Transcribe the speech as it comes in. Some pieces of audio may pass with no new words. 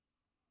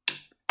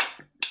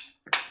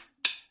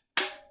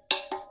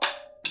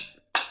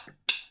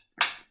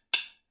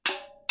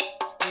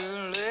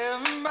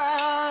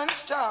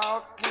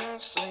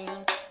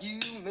singing, you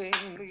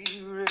make me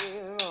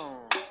real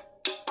on.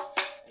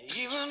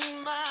 Even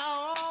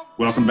my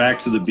Welcome back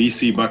to the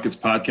BC Buckets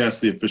podcast,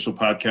 the official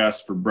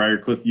podcast for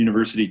Briarcliff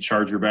University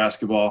Charger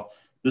basketball.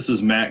 This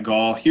is Matt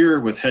Gall here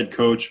with head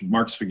coach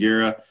Marks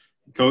Figuera.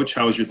 Coach,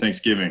 how was your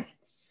Thanksgiving?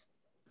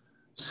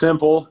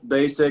 Simple,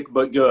 basic,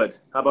 but good.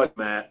 How about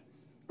Matt?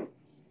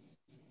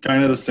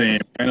 Kind of the same,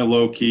 kind of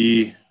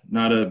low-key,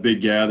 not a big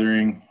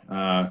gathering.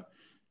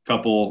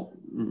 Couple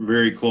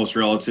very close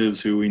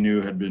relatives who we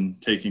knew had been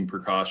taking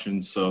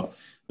precautions, so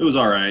it was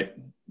all right.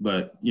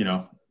 But, you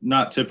know,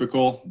 not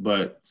typical,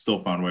 but still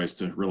found ways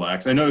to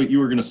relax. I know you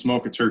were going to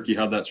smoke a turkey.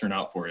 How'd that turn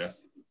out for you?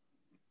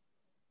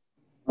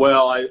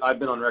 Well, I've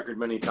been on record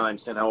many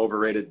times saying how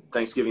overrated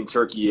Thanksgiving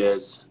turkey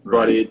is,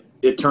 Right. but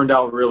it turned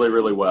out really,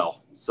 really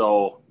well.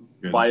 So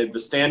Good. by the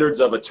standards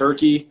of a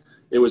turkey,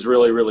 it was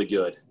really, really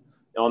good.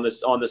 On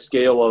the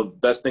scale of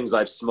best things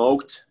I've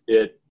smoked,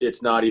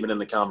 it's not even in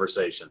the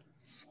conversation.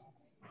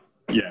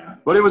 Yeah.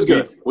 But it was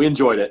good. We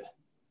enjoyed it.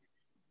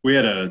 We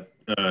had a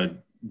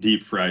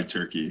deep fried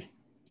turkey,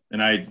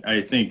 and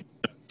I think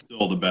that's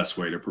still the best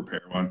way to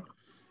prepare one.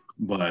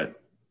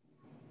 But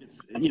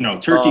it's, you know,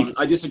 turkey.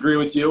 I disagree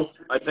with you.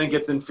 I think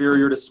it's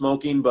inferior to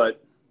smoking,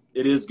 but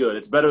it is good.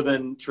 It's better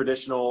than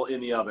traditional in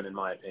the oven, in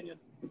my opinion.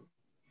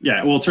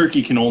 Yeah, well,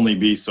 turkey can only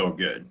be so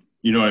good.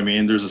 You know what I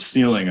mean? There's a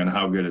ceiling on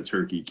how good a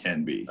turkey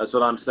can be. That's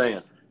what I'm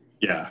saying.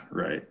 Yeah,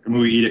 right. I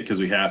mean, we eat it because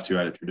we have to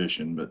out of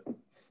tradition, but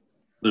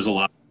there's a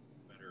lot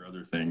better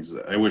other things.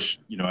 I wish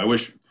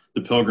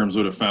the Pilgrims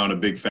would have found a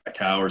big fat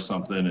cow or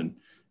something and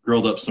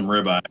grilled up some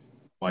ribeye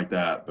like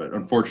that. But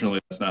unfortunately,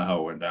 that's not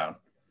how it went down.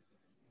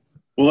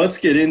 Well, let's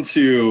get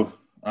into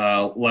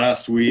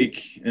last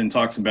week and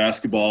talk some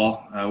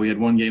basketball. We had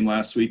one game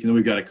last week, and then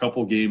we've got a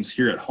couple games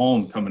here at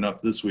home coming up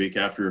this week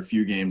after a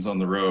few games on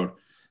the road.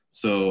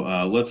 So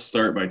let's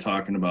start by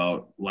talking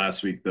about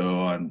last week, though.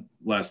 On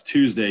last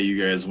Tuesday, you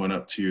guys went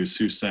up to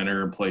Sioux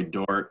Center and played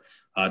Dordt.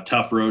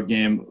 Tough road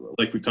game.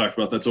 Like we talked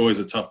about, that's always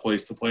a tough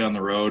place to play on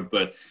the road.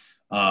 But,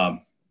 you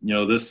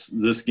know,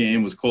 this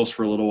game was close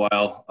for a little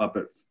while up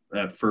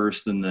at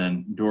first, and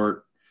then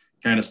Dordt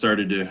kind of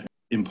started to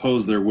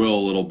impose their will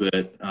a little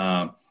bit.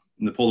 And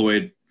they pulled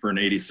away for an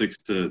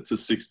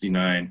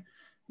 86-69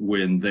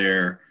 win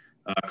there.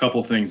 A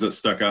couple things that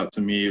stuck out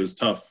to me. It was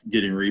tough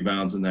getting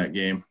rebounds in that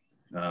game.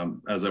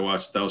 As I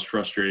watched, that was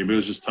frustrating, but it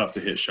was just tough to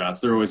hit shots.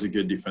 They're always a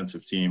good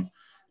defensive team,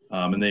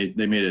 and they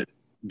made it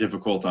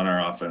difficult on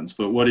our offense.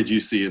 But what did you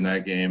see in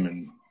that game,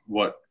 and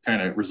what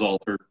kind of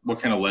result or what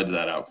kind of led to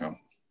that outcome?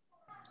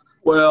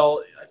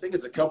 Well, I think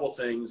it's a couple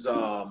things.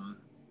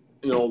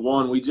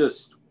 One, we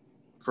just,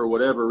 for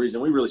whatever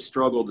reason, we really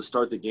struggled to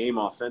start the game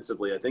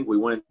offensively. I think we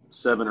went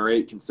 7 or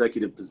 8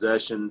 consecutive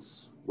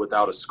possessions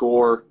without a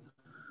score.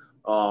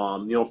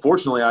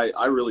 Fortunately,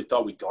 I really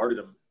thought we guarded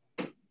them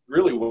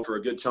really well for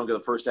a good chunk of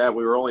the first half.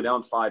 We were only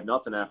down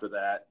 5-0 after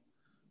that,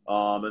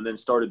 and then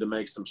started to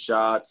make some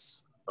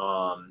shots.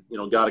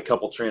 Got a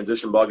couple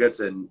transition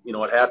buckets, and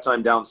at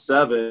halftime down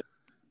 7.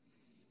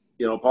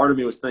 Part of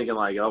me was thinking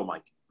like, oh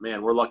my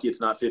man, we're lucky it's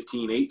not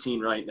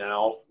 15-18 right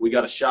now. We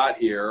got a shot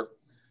here.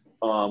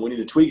 We need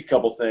to tweak a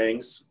couple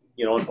things,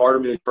 and part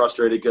of me was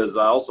frustrated because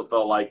I also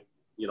felt like,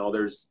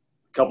 there's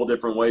a couple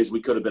different ways we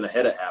could have been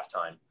ahead at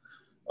halftime.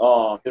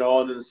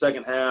 And then the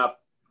second half,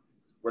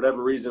 for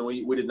whatever reason,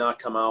 we did not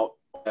come out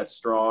that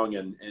strong,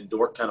 and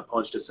Dordt kind of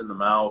punched us in the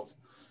mouth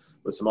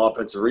with some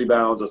offensive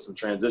rebounds, with some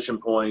transition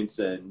points.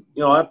 And,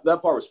 that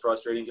part was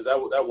frustrating because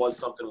that was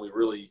something we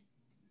really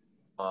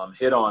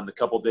hit on the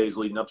couple days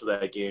leading up to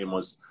that game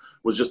was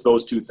just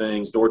those two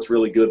things. Dordt's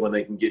really good when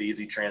they can get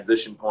easy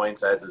transition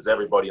points, as is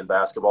everybody in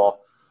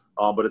basketball.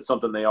 But it's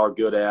something they are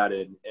good at,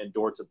 and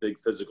Dordt's a big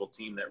physical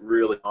team that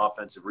really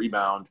offensive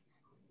rebound.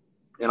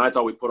 And I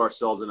thought we put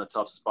ourselves in a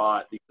tough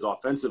spot because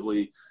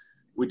offensively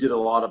we did a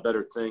lot of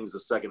better things the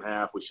second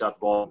half. We shot the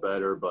ball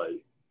better, but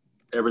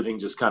everything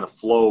just kind of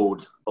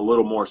flowed a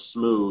little more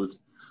smooth.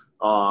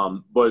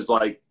 But it's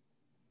like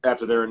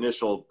after their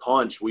initial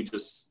punch, we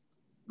just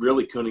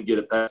really couldn't get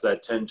it past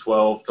that 10,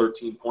 12,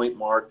 13-point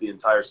mark the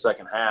entire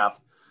second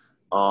half,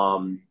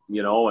 and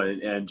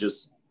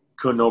just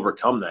couldn't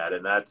overcome that.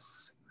 And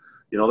that's,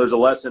 there's a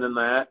lesson in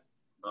that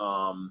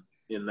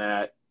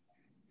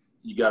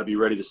you got to be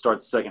ready to start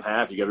the second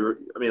half.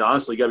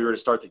 Honestly, you got to be ready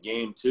to start the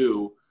game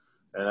too.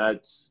 And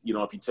that's,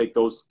 if you take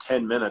those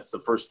 10 minutes, the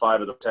first 5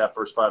 of the half,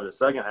 first 5 of the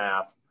second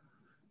half,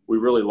 we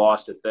really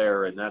lost it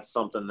there. And that's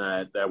something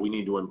that we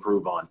need to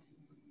improve on.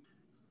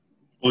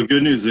 Well, the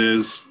good news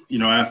is,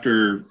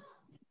 after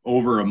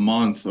over a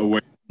month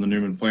away from the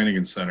Newman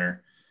Flanagan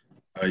Center,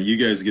 you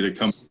guys get to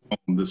come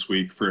home this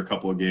week for a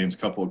couple of games,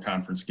 couple of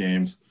conference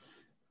games.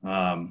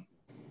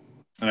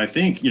 And I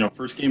think,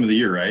 first game of the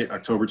year, right?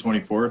 October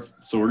 24th.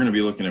 So we're going to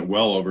be looking at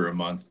well over a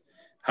month.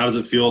 How does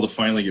it feel to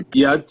finally get –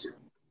 Yeah.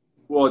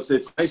 Well, it's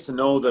nice to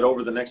know that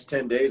over the next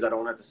 10 days I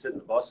don't have to sit in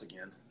the bus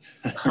again.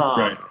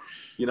 Right.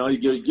 You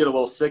get a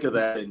little sick of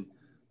that. And,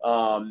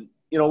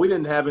 we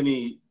didn't have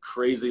any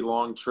crazy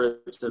long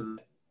trips. And,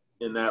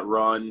 in that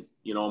run,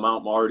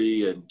 Mount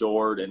Marty and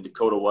Dort and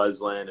Dakota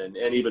Wesleyan and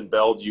even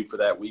Bellevue for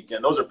that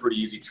weekend. Those are pretty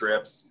easy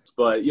trips.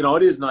 But,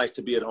 it is nice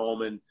to be at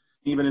home. And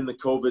even in the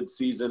COVID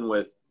season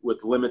with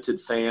limited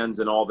fans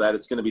and all that,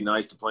 it's going to be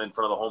nice to play in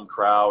front of the home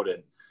crowd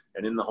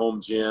and in the home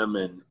gym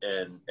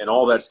and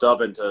all that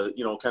stuff, and to,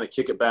 kind of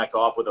kick it back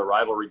off with a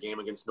rivalry game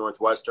against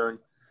Northwestern.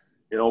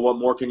 What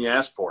more can you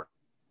ask for?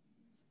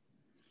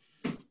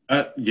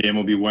 That game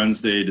will be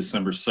Wednesday,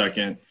 December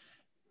 2nd.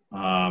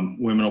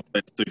 Women will play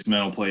at 6,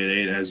 men will play at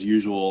 8 as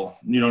usual.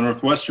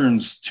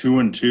 Northwestern's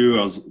 2-2.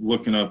 I was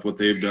looking up what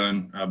they've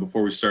done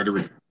before we started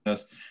recording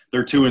this.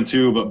 They're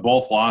 2-2, but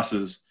both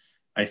losses,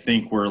 I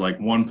think, were like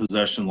 1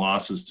 possession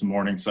losses to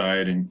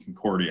Morningside and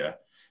Concordia.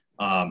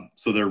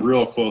 So they're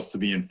real close to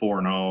being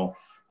 4-0.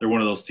 They're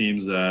one of those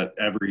teams that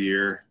every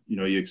year,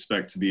 you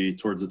expect to be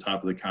towards the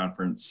top of the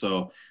conference.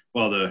 So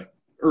while the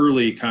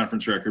early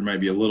conference record might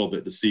be a little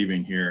bit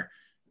deceiving here,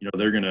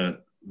 they're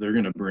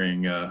gonna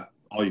bring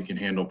all you can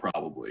handle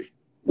probably.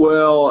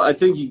 Well, I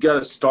think you got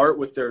to start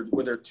with their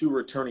 2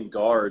 returning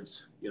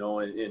guards,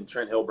 in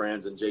Trent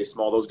Hilbrands and Jay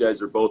Small. Those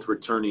guys are both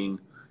returning,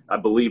 I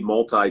believe,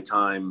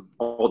 multi-time,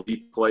 all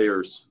deep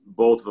players,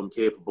 both of them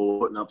capable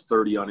of putting up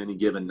 30 on any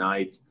given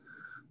night.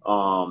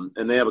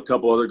 And they have a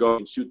couple other guys who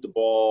can shoot the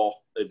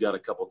ball. They've got a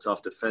couple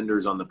tough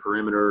defenders on the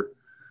perimeter.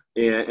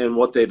 And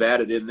what they've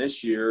added in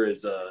this year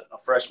is a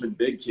freshman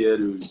big kid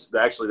who's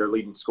actually their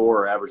leading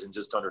scorer, averaging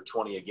just under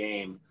 20 a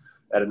game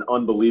at an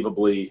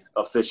unbelievably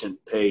efficient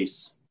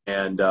pace.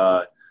 And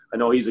I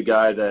know he's a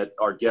guy that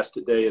our guest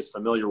today is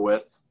familiar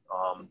with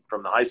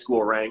from the high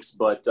school ranks.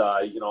 But,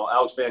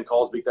 Alex Van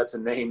Kalsbeek, that's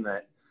a name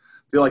that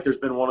I feel like there's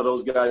been one of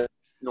those guys at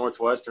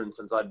Northwestern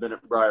since I've been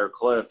at Briar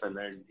Cliff, and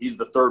he's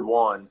the third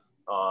one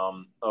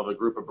of a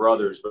group of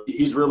brothers. But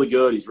he's really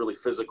good. He's really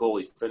physical.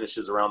 He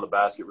finishes around the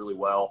basket really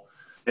well.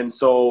 And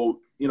so,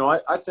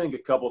 I think a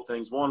couple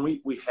things. One,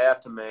 we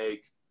have to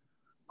make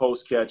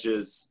post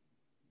catches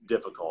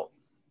difficult,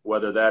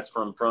 whether that's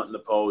from front in the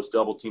post,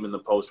 double team in the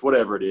post,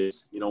 whatever it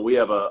is. We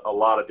have a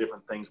lot of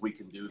different things we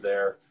can do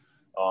there.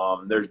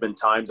 There's been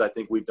times I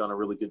think we've done a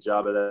really good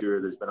job of that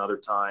year. There's been other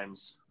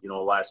times,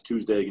 last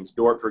Tuesday against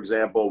Dort, for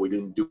example, we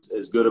didn't do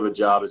as good of a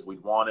job as we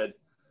wanted.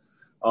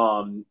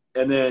 And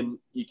then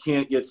you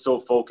can't get so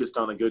focused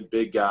on a good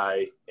big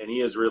guy, and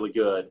he is really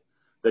good,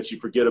 that you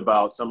forget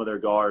about some of their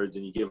guards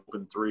and you give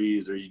open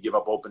threes or you give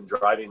up open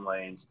driving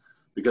lanes,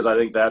 because I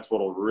think that's what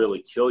will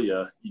really kill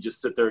you. You just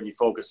sit there and you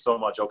focus so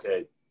much,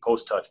 okay,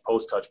 post touch.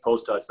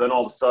 Then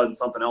all of a sudden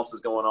something else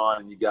is going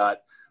on and you got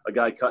a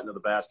guy cutting to the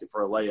basket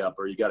for a layup,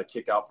 or you got a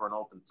kick out for an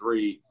open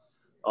three.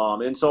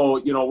 And so,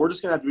 we're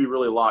just going to have to be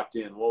really locked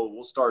in.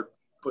 We'll start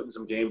putting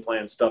some game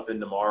plan stuff in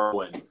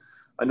tomorrow. And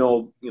I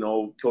know,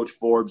 Coach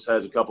Forbes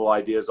has a couple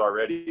ideas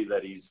already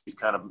that he's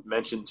kind of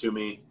mentioned to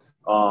me.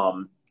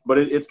 But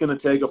it's going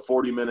to take a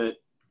 40-minute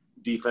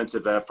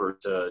defensive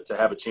effort to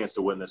have a chance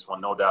to win this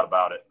one, no doubt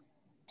about it.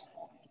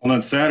 Well,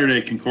 on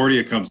Saturday,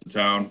 Concordia comes to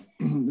town,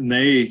 and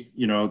they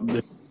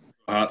a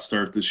hot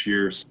start this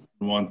year.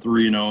 Won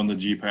 3-0 in the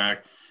GPAC.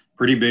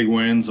 Pretty big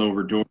wins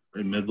over Dort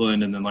and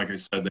Midland, and then, like I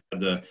said, they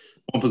had the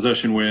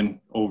 1-possession win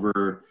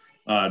over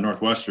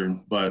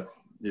Northwestern. But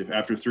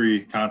after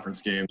 3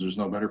 conference games, there's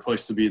no better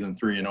place to be than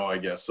 3-0, I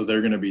guess. So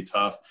they're going to be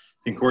tough.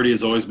 Concordia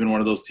has always been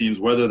one of those teams,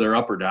 whether they're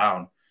up or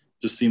down,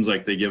 just seems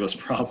like they give us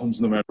problems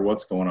no matter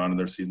what's going on in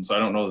their season. So I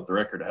don't know that the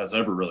record has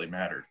ever really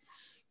mattered.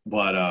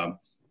 But,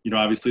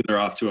 obviously they're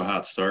off to a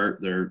hot start.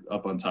 They're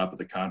up on top of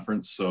the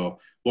conference. So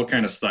what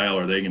kind of style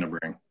are they going to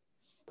bring?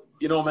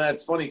 Matt,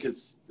 it's funny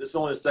because this is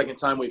only the second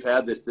time we've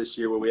had this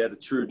year where we had a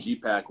true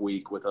GPAC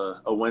week with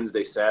a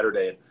Wednesday,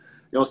 Saturday.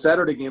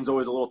 Saturday game's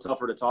always a little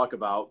tougher to talk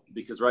about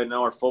because right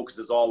now our focus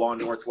is all on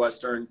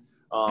Northwestern.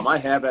 I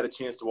have had a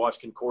chance to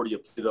watch Concordia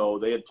play, though.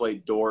 They had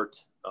played Dort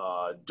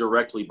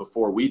directly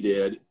before we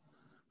did.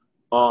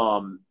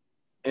 And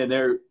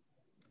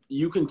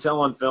you can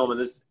tell on film,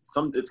 and it's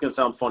going to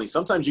sound funny.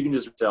 Sometimes you can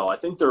just tell. I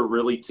think they're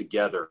really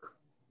together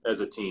as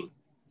a team.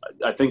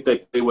 I think they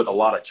play with a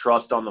lot of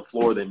trust on the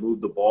floor. They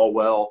move the ball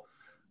well,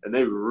 and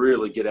they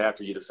really get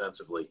after you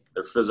defensively.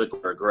 They're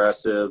physical, they're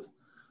aggressive.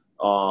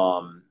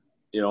 And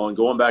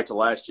going back to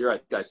last year, I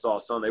think I saw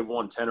they've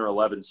won 10 or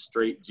 11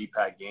 straight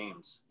GPAC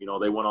games.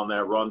 They went on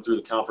that run through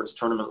the conference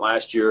tournament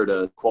last year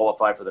to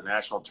qualify for the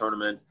national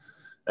tournament.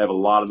 They have a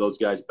lot of those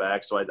guys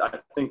back. So I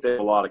think they have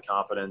a lot of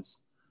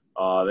confidence.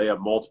 They have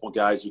multiple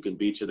guys who can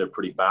beat you. They're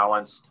pretty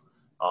balanced.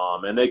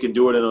 And they can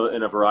do it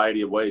in a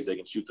variety of ways. They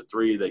can shoot the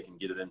three. They can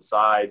get it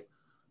inside.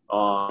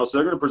 So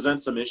they're going to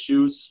present some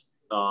issues.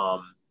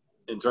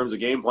 In terms of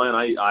game plan,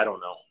 I don't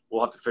know.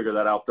 We'll have to figure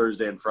that out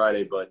Thursday and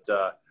Friday. But,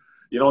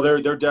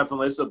 they're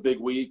definitely – it's a big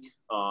week.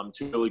 2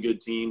 really good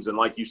teams. And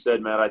like you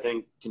said, Matt, I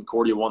think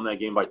Concordia won that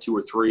game by 2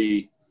 or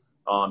 3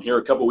 here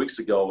a couple weeks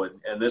ago.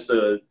 And this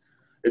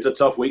it's a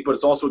tough week, but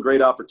it's also a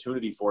great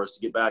opportunity for us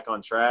to get back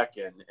on track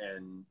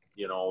and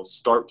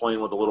start playing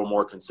with a little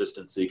more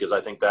consistency, because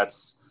I think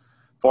that's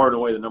far and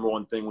away the number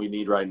one thing we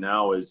need right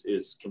now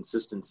is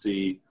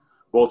consistency,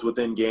 both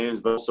within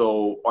games but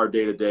also our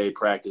day-to-day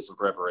practice and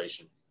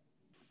preparation.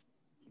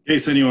 In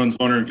case anyone's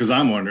wondering, because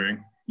I'm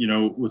wondering,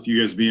 with you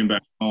guys being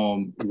back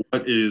home,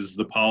 what is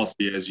the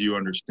policy as you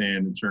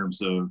understand in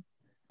terms of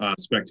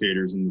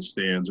spectators in the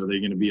stands? Are they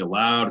going to be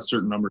allowed a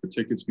certain number of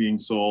tickets being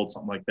sold,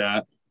 something like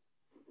that?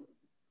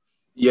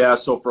 Yeah,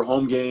 so for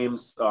home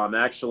games,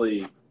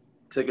 actually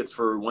tickets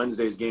for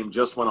Wednesday's game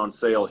just went on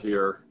sale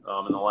here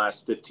in the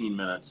last 15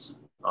 minutes.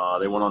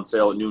 They went on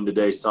sale at noon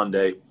today,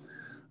 Sunday.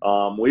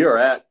 We are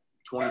at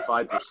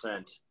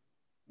 25%.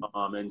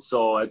 And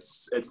so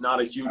it's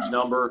not a huge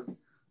number.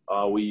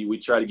 We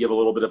try to give a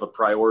little bit of a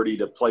priority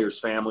to players'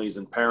 families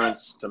and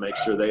parents to make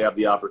sure they have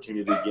the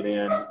opportunity to get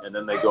in, and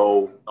then they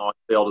go on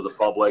sale to the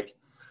public.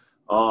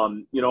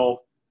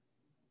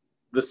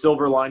 The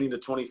silver lining to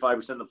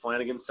 25% in the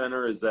Flanagan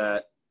Center is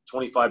that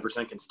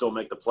 25% can still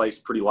make the place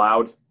pretty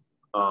loud.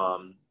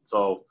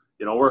 So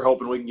we're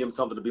hoping we can give them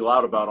something to be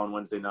loud about on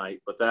Wednesday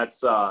night. But that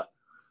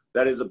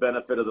is a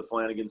benefit of the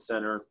Flanagan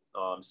Center.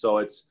 So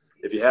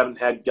if you haven't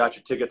got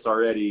your tickets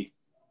already,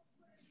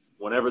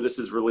 whenever this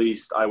is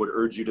released, I would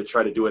urge you to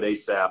try to do it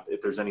ASAP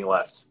if there's any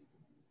left.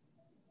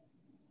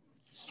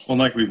 Well,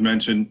 like we've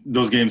mentioned,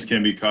 those games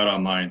can be caught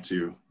online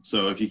too.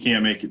 So if you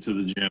can't make it to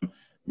the gym,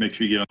 make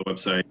sure you get on the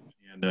website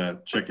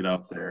and check it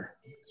out there.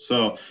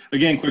 So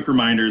again, quick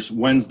reminders: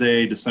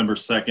 Wednesday, December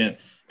 2nd,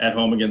 at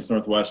home against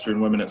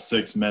Northwestern, women at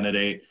 6, men at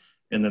 8.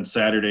 And then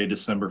Saturday,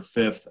 December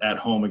 5th, at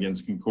home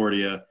against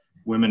Concordia,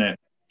 women at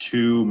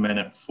 2, men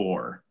at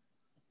 4.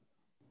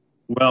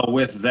 Well,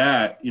 with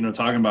that,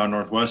 talking about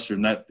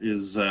Northwestern, that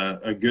is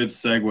a good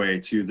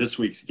segue to this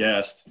week's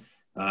guest.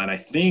 And I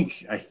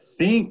think,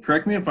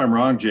 correct me if I'm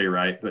wrong, Jay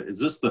Wright, but is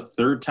this the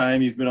third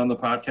time you've been on the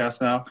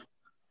podcast now?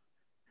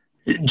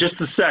 Just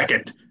the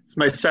second. It's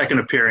my second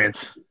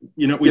appearance.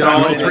 We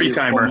talk about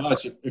three-timer. So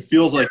much. It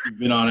feels like you've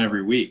been on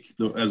every week,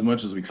 as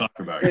much as we talk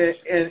about it.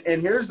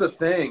 And here's the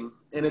thing,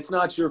 and it's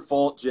not your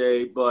fault,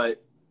 Jay,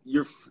 but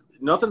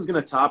nothing's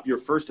going to top your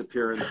first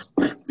appearance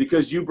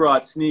because you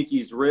brought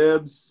Sneaky's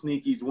ribs,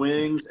 Sneaky's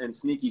wings, and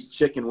Sneaky's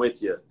chicken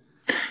with you.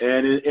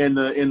 And in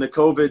the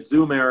COVID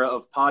Zoom era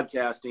of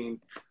podcasting,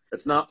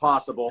 it's not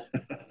possible.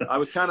 I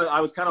was kind of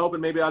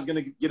hoping maybe I was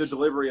going to get a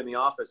delivery in the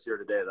office here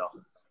today,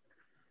 though.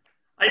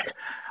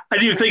 I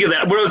didn't even think of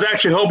that. What I was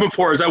actually hoping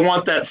for is I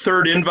want that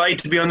third invite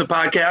to be on the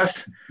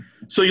podcast.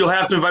 So you'll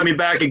have to invite me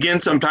back again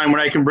sometime when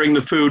I can bring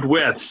the food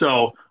with.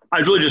 So I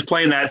was really just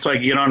playing that so I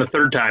could get on a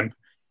third time.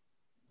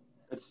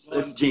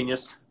 It's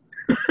genius.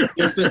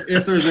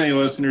 If there's any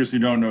listeners who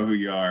don't know who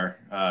you are,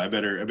 I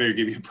better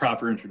give you a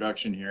proper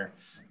introduction here.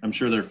 I'm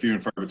sure they're few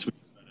and far between.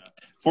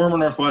 Former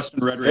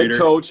Northwestern Red Raider.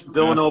 Head coach,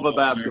 Villanova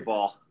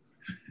basketball.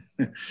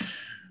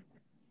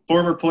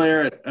 Former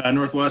player at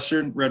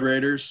Northwestern Red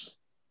Raiders.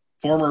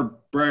 Former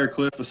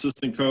Briarcliff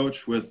assistant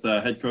coach with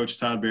head coach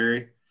Todd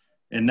Berry.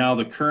 And now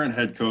the current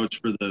head coach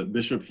for the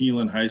Bishop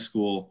Heelan High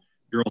School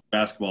girls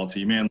basketball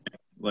team. And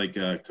like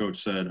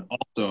Coach said,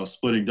 also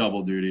splitting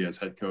double duty as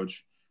head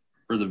coach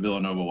for the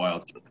Villanova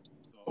Wildcats.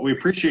 So we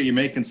appreciate you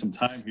making some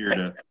time here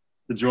to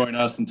join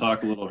us and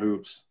talk a little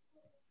hoops.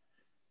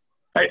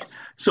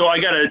 So I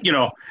got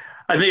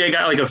I think I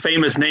got like a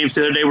famous name.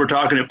 So the other day we're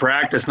talking at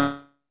practice,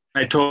 and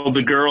I told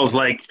the girls,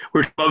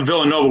 we're about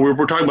Villanova.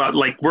 We're talking about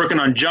working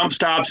on jump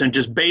stops and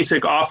just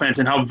basic offense,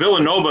 and how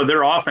Villanova,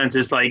 their offense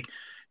is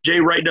Jay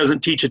Wright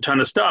doesn't teach a ton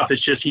of stuff.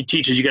 It's just he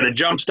teaches you got to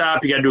jump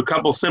stop, you got to do a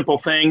couple simple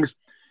things.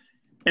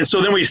 And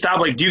so then we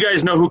stopped, do you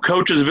guys know who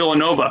coaches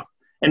Villanova?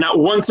 And not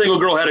one single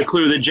girl had a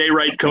clue that Jay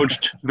Wright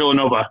coached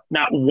Villanova.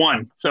 Not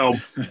one. So,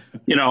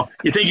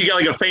 you think you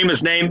got a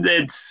famous name,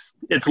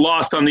 it's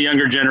lost on the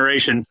younger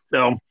generation.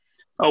 So,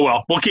 oh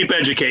well, we'll keep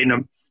educating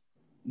them.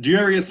 Do you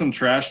ever get some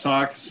trash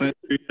talk sent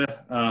to you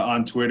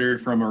on Twitter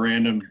from a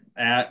random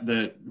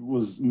that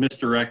was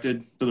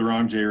misdirected to the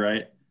wrong Jay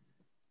Wright?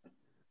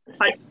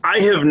 I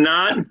have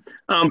not.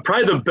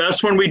 Probably the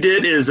best one we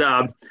did is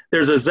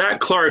there's a Zach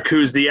Clark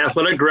who's the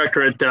athletic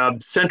director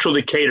at Central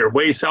Decatur,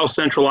 way south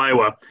central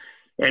Iowa.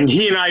 And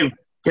he and I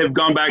have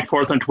gone back and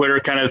forth on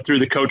Twitter kind of through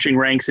the coaching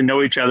ranks and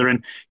know each other.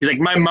 And he's like,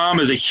 my mom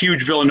is a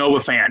huge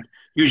Villanova fan.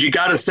 Because you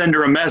got to send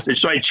her a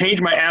message. So I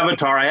changed my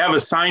avatar. I have a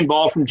signed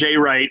ball from Jay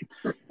Wright,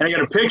 and I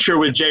got a picture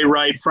with Jay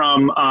Wright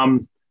from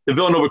the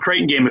Villanova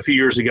Creighton game a few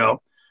years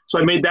ago. So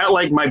I made that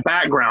my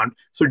background.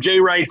 So Jay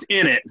Wright's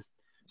in it.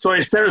 So I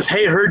said,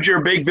 hey, heard you're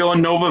a big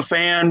Villanova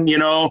fan,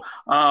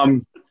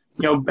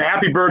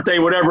 happy birthday,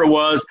 whatever it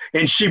was.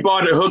 And she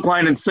bought it hook,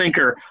 line, and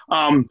sinker.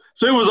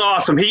 So it was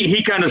awesome.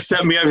 He kind of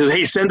set me up and said,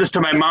 hey, send this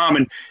to my mom.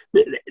 And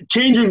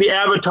changing the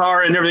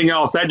avatar and everything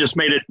else, that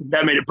made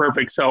it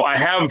perfect. So I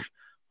have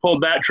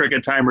pulled that trick a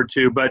time or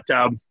two, but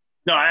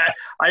no,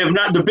 I have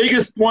not. The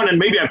biggest one, and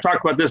maybe I've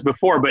talked about this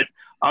before, but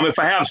if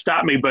I have,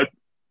 stop me. But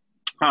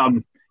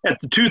at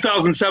the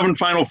 2007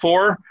 Final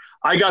Four,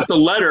 I got the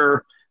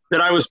letter that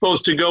I was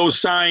supposed to go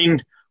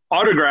sign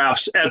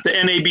autographs at the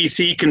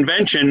NABC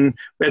convention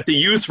at the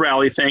youth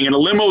rally thing, and a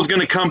limo was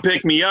going to come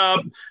pick me up,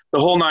 the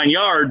whole 9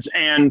 yards.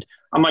 And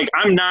I'm like,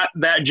 I'm not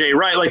that Jay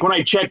Wright. When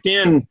I checked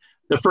in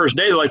the first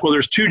day, they're like, well,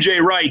 there's two Jay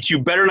Wrights. You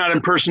better not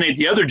impersonate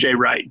the other Jay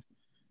Wright.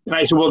 And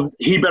I said, well,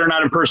 he better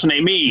not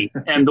impersonate me.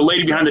 And the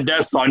lady behind the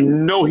desk saw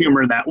no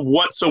humor in that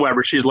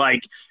whatsoever. She's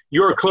like,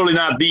 you're clearly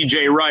not the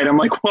Jay Wright. I'm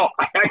like, well,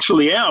 I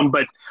actually am.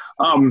 But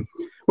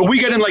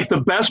we got in like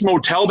the best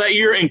motel that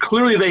year, and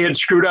clearly they had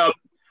screwed up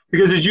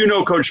because, as you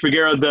know, Coach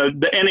Figueroa,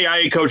 the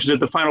NAIA coaches at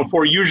the Final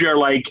Four usually are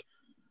like,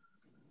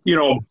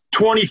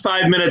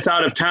 25 minutes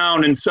out of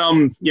town in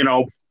some,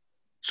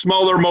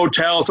 smaller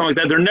motel, something like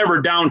that. They're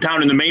never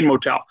downtown in the main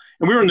motel.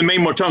 And we were in the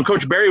main motel, and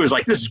Coach Barry was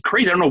like, this is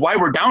crazy. I don't know why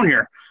we're down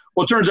here.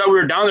 Well, it turns out we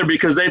were down there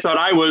because they thought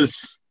I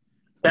was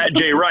that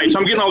Jay Wright. So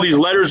I'm getting all these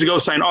letters to go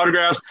sign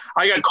autographs.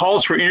 I got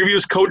calls for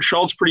interviews. Coach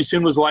Schultz pretty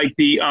soon was like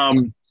the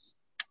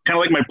kind of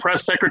like my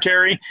press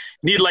secretary.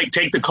 And he'd like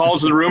take the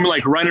calls in the room and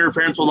like run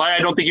interference. Well, I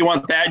don't think you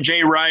want that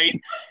Jay Wright.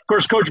 Of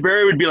course, Coach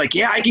Barry would be like,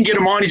 yeah, I can get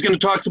him on. He's going to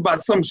talk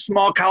about some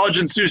small college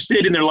in Sioux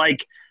City. And they're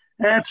like,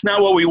 that's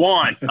not what we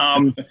want.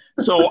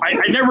 So I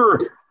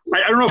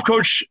don't know if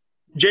Coach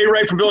Jay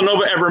Wright from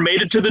Villanova ever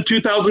made it to the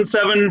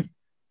 2007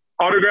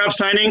 autograph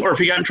signing or if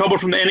he got in trouble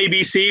from the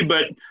NABC,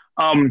 but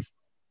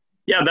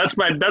yeah, that's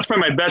probably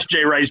my best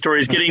Jay Wright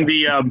story is getting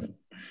the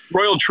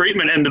royal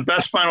treatment and the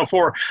best Final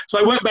Four. So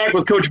I went back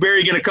with Coach Barry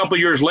again a couple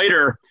years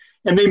later,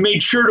 and they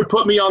made sure to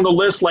put me on the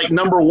list like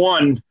number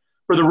 1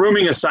 for the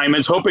rooming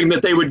assignments, hoping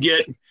that they would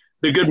get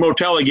the good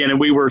motel again, and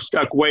we were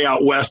stuck way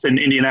out west in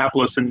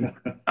Indianapolis, and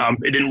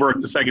it didn't work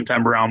the second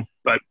time around.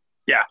 But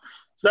yeah,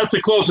 so that's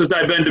the closest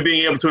I've been to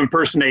being able to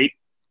impersonate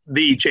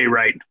the Jay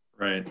Wright.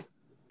 Right.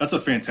 That's a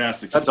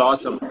fantastic. That's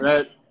awesome.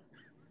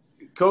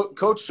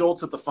 Coach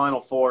Schultz at the Final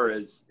Four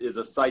is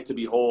a sight to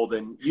behold,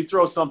 and you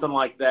throw something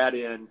like that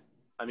in.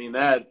 I mean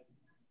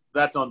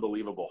that's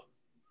unbelievable.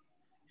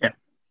 Yeah,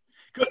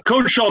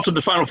 Coach Schultz at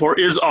the Final Four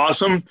is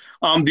awesome.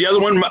 The other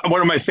one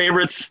of my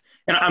favorites,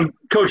 and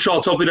Coach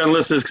Schultz hopefully doesn't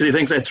listen to this because he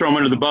thinks I throw him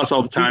under the bus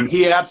all the time.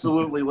 He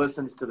absolutely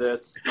listens to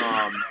this,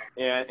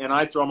 and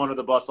I throw him under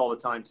the bus all the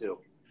time too.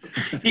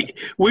 It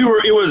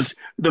was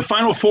the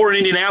Final Four in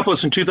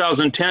Indianapolis in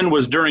 2010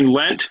 was during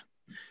Lent.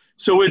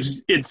 So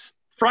it's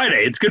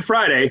Friday, it's Good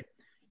Friday.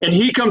 And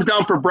he comes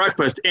down for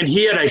breakfast and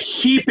he had a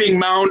heaping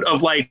mound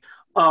of like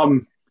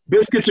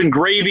biscuits and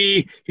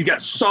gravy. He's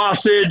got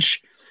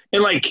sausage,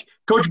 and like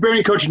Coach Barry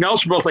and Coach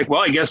Nelson were both like,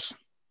 well, I guess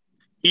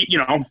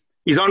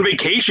he's on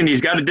vacation.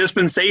 He's got a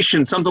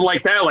dispensation, something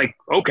like that. Like,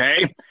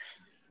 okay.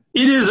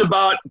 It is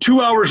about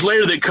 2 hours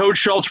later that Coach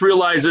Schultz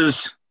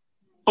realizes,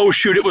 oh,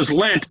 shoot, it was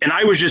Lent, and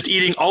I was just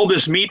eating all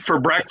this meat for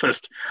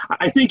breakfast.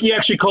 I think he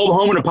actually called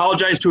home and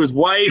apologized to his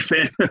wife,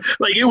 and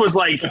like it was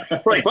like,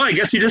 well, I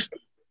guess he just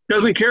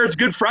doesn't care. It's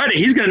Good Friday.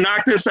 He's going to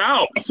knock this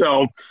out.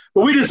 So,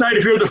 but we decided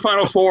if you're at the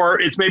Final Four,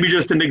 it's maybe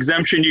just an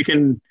exemption. You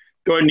can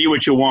go ahead and eat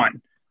what you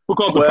want. We'll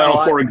call it the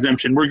Final Four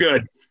exemption. We're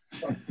good.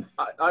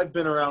 I've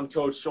been around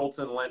Coach Schultz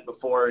in Lent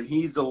before, and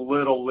he's a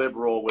little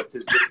liberal with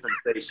his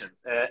dispensations.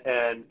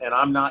 And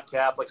I'm not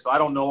Catholic, so I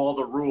don't know all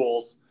the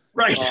rules.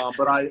 Right.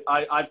 But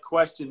I've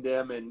questioned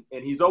him, and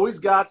he's always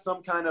got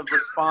some kind of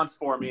response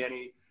for me. And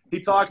he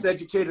talks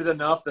educated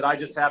enough that I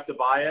just have to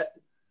buy it.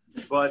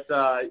 But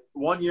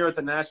 1 year at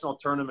the national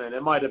tournament,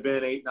 it might have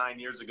been 8-9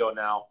 years ago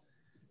now.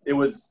 It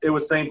was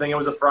same thing. It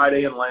was a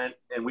Friday in Lent,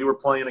 and we were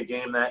playing a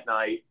game that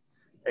night.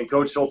 And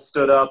Coach Schultz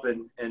stood up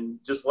and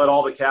just let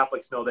all the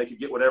Catholics know they could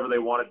get whatever they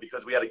wanted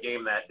because we had a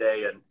game that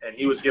day, and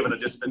he was given a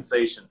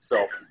dispensation.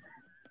 So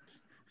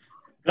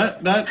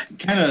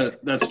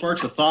that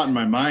sparks a thought in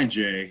my mind,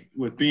 Jay.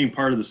 With being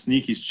part of the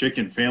Sneaky's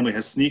Chicken family,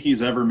 has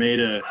Sneaky's ever made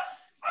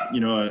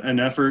an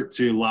effort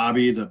to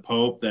lobby the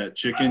Pope that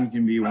chicken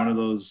can be one of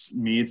those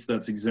meats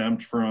that's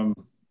exempt from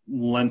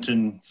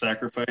Lenten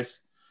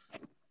sacrifice?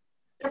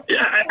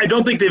 I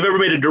don't think they've ever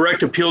made a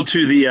direct appeal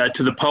to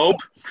the Pope.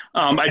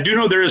 I do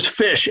know there is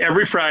fish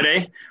every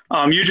Friday.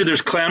 Usually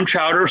there's clam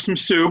chowder, some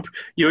soup.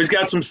 You always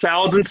got some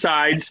salads and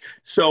sides.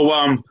 So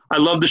I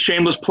love the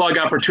shameless plug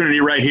opportunity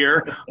right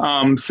here.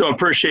 So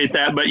appreciate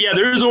that. But yeah,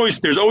 there's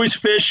always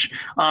fish.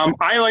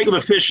 I like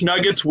the fish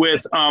nuggets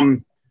with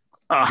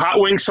hot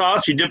wing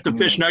sauce. You dip the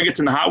fish nuggets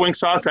in the hot wing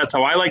sauce. That's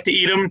how I like to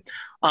eat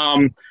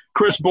them.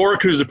 Chris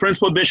Bork, who's the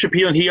principal at Bishop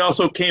Heaton, he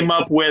also came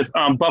up with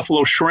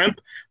buffalo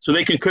shrimp. So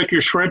they can cook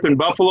your shrimp in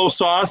buffalo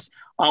sauce,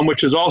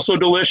 which is also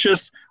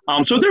delicious.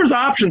 So there's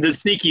options at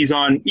Sneaky's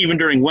on even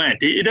during Lent.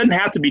 It doesn't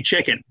have to be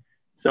chicken.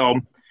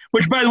 So,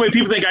 which, by the way,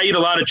 people think I eat a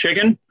lot of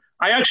chicken.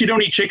 I actually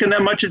don't eat chicken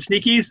that much at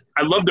Sneaky's.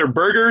 I love their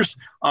burgers.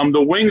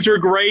 The wings are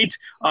great.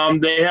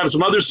 They have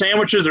some other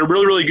sandwiches that are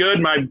really, really good.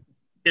 My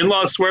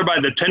in-laws swear by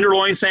the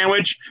tenderloin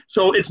sandwich.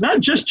 So it's not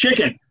just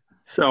chicken.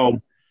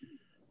 So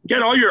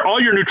get all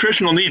your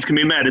nutritional needs can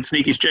be met at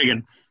Sneaky's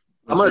Chicken.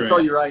 I'm going to tell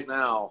you right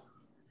now,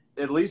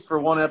 at least for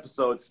one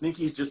episode,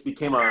 Sneaky's just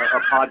became a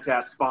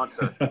podcast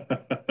sponsor.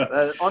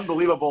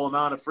 Unbelievable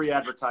amount of free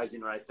advertising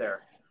right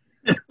there.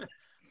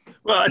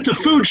 Well, it's a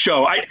food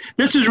show.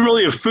 This is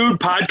really a food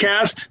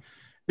podcast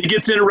that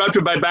gets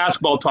interrupted by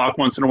basketball talk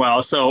once in a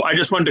while. So I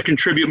just wanted to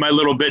contribute my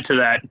little bit to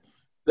that.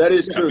 That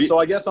is true. So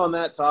I guess on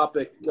that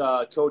topic,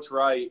 Coach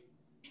Wright,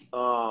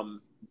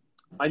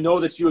 I know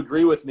that you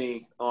agree with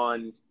me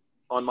on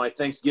my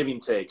Thanksgiving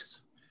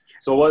takes.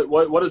 So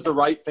what does the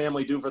Wright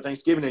family do for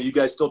Thanksgiving? Are you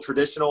guys still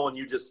traditional and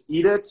you just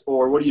eat it,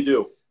 or what do you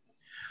do?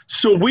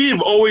 So we've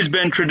always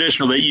been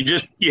traditional that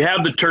you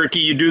have the turkey,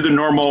 you do the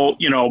normal,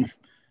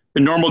 the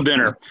normal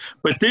dinner.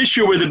 But this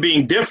year with it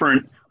being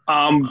different,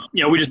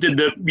 we just did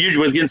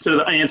usually instead of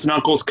the aunts and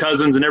uncles,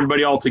 cousins, and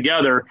everybody all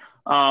together,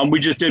 we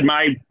just did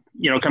my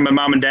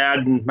mom and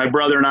dad and my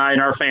brother and I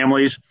and our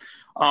families.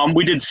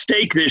 We did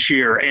steak this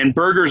year and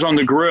burgers on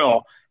the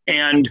grill.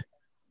 And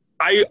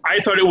I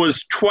thought it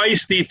was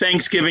twice the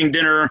Thanksgiving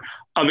dinner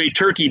of a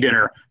turkey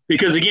dinner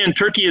because, again,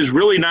 turkey is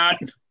really not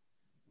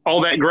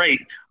all that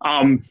great.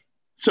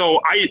 So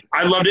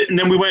I loved it. And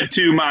then we went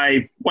to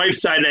my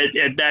wife's side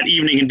at that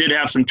evening and did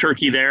have some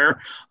turkey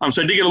there.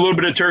 So I did get a little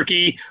bit of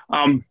turkey.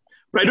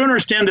 But I don't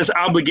understand this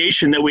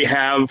obligation that we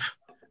have.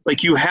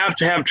 Like, you have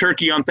to have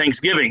turkey on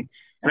Thanksgiving.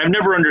 And I've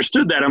never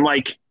understood that. I'm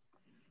like,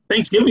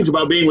 Thanksgiving's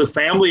about being with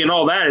family and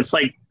all that. It's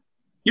like,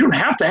 you don't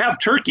have to have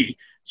turkey.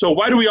 So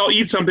why do we all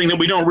eat something that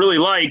we don't really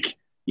like?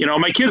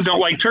 My kids don't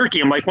like turkey.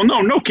 I'm like, well,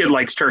 no kid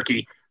likes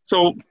turkey.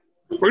 So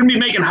we're going to be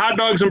making hot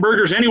dogs and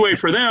burgers anyway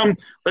for them.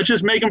 Let's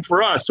just make them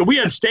for us. So we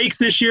had steaks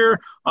this year.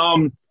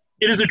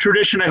 It is a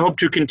tradition I hope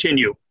to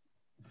continue.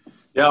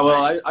 Yeah,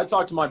 well, I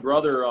talked to my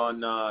brother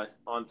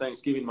on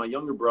Thanksgiving, my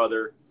younger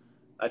brother.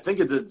 I think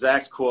his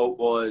exact quote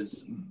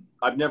was,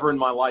 I've never in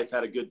my life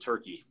had a good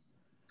turkey.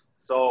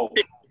 So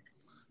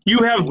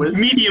you have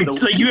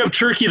you have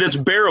turkey that's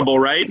bearable,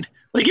 right?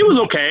 Like, it was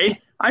okay.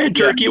 I had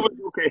turkey. Yeah. It was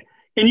okay.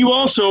 And you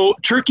also,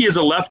 turkey as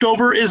a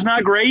leftover is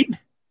not great.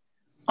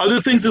 Other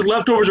things as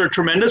leftovers are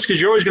tremendous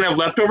because you're always going to have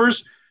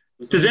leftovers.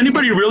 Does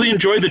anybody really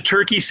enjoy the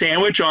turkey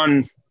sandwich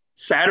on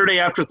Saturday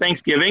after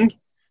Thanksgiving?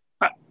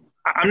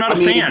 I'm not a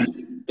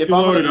fan. If you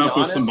load it up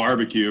with some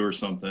barbecue or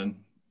something.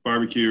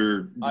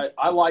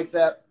 I like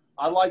that.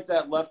 I like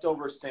that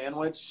leftover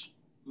sandwich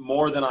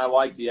more than I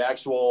like the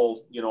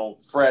actual,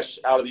 fresh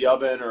out of the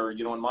oven or,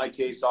 in my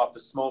case, off the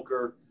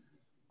smoker.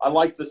 I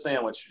like the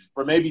sandwich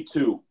for maybe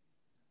 2.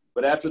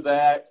 But after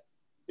that,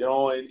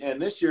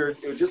 and this year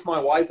it was just my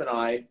wife and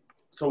I,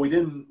 so we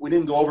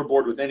didn't go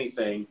overboard with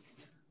anything.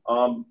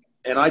 And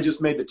I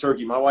just made the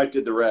turkey. My wife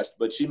did the rest,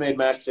 but she made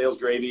mashed potatoes,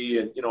 gravy,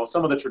 and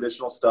some of the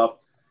traditional stuff.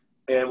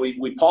 And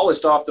we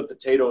polished off the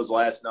potatoes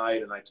last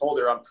night, and I told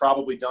her I'm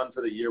probably done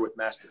for the year with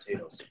mashed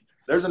potatoes.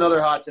 There's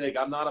another hot take.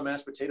 I'm not a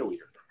mashed potato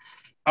eater.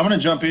 I'm going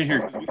to jump in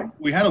here.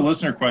 We had a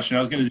listener question. I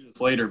was going to do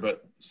this later,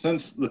 but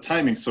since the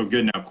timing's so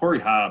good now, Corey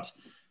Hobbs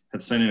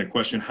had sent in a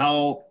question.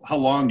 How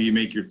long do you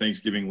make your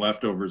Thanksgiving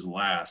leftovers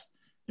last,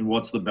 and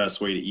what's the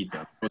best way to eat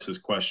them? What's his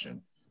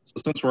question? So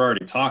since we're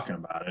already talking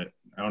about it,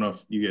 I don't know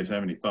if you guys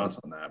have any thoughts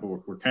on that, but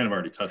we're kind of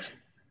already touched.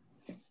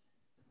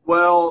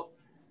 Well,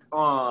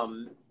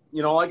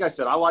 like I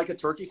said, I like a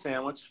turkey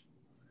sandwich,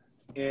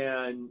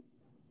 and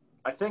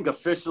I think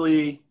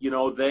officially,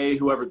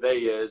 whoever they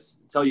is,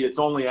 tell you it's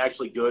only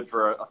actually good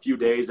for a few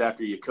days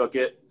after you cook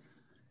it.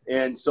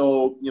 And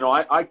so,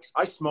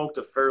 I smoked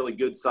a fairly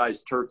good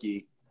sized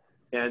turkey,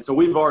 and so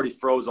we've already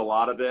froze a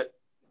lot of it.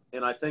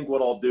 And I think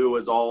what I'll do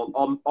is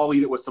I'll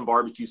eat it with some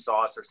barbecue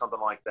sauce or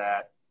something like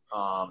that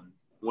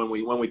when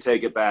we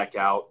take it back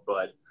out.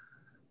 But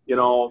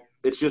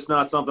it's just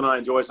not something I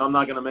enjoy. So I'm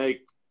not going to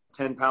make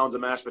 10 pounds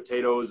of mashed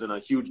potatoes and a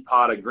huge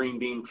pot of green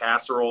bean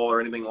casserole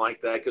or anything like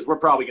that, because we're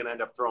probably going to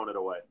end up throwing it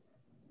away.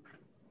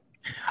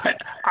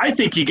 I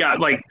think you got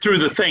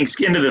through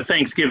into the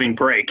Thanksgiving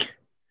break,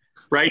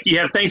 right? You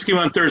have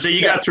Thanksgiving on Thursday.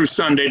 You got through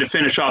Sunday to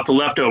finish off the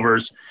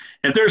leftovers.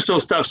 And if there's still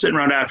stuff sitting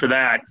around after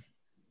that,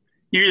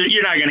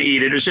 you're not going to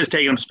eat it. It's just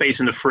taking up space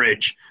in the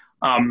fridge.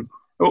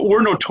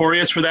 We're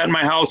notorious for that in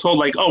my household.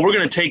 Like, we're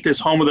going to take this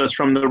home with us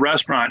from the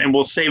restaurant and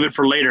we'll save it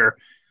for later.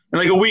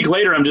 And a week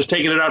later, I'm just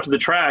taking it out to the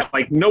trash.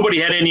 Nobody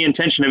had any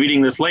intention of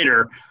eating this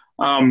later.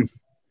 I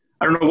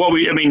don't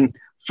know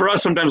for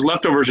us, sometimes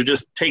leftovers are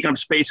just taking up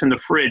space in the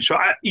fridge. So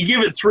you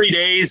give it 3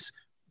 days,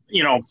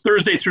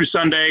 Thursday through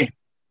Sunday.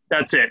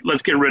 That's it.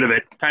 Let's get rid of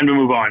it. Time to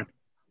move on.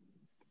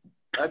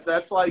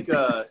 That's like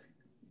a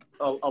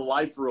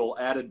life rule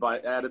added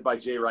by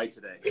Jay Wright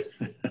today.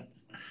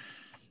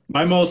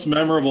 My most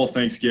memorable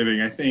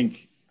Thanksgiving,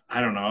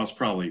 I don't know, I was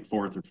probably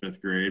 4th or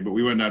 5th grade, but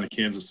we went down to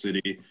Kansas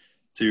City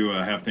to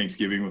have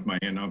Thanksgiving with my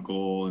aunt and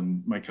uncle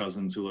and my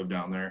cousins who live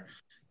down there.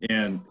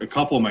 And a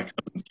couple of my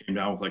cousins came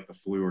down with the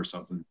flu or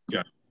something,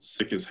 got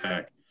sick as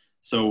heck.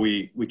 So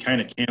we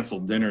kind of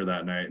canceled dinner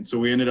that night. And so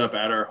we ended up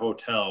at our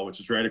hotel, which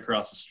is right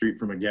across the street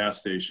from a gas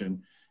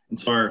station. And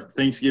so our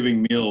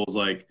Thanksgiving meal was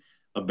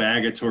a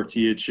bag of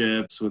tortilla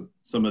chips with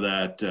some of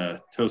that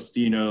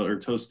Tostino or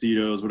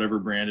Tostitos, whatever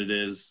brand it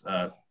is,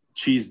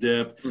 cheese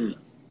dip,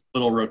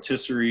 little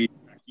rotisserie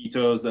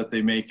taquitos that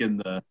they make in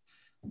the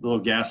little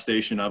gas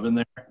station oven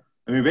there.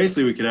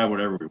 Basically we could have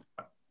whatever we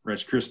want.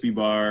 Rice Krispie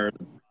bars,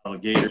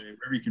 Gatorade,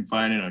 whatever you can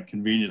find in a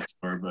convenience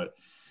store. But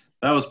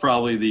that was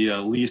probably the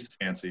least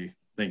fancy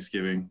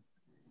Thanksgiving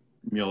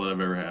meal that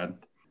I've ever had.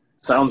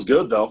 Sounds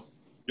good, though.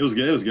 It was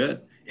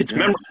good.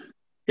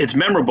 It's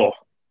memorable.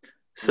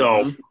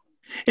 So,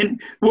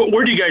 And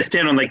where do you guys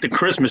stand on like the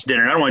Christmas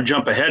dinner? I don't want to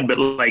jump ahead, but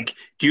like,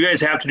 do you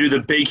guys have to do the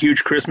big,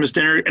 huge Christmas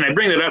dinner? And I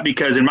bring that up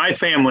because in my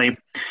family,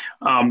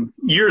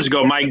 years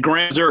ago, my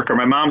Grand Zerker,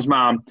 my mom's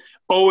mom,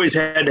 always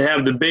had to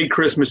have the big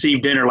Christmas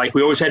Eve dinner. Like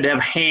we always had to have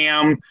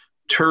ham,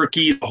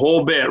 turkey, the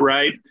whole bit,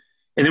 right?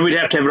 And then we'd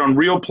have to have it on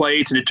real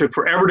plates, and it took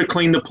forever to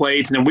clean the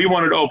plates. And then we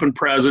wanted to open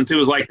presents. It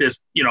was like this,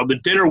 the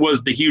dinner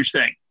was the huge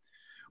thing.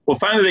 Well,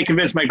 finally they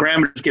convinced my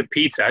grandma to get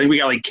pizza. I think we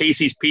got like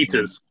Casey's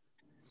pizzas.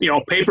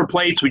 Paper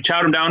plates, we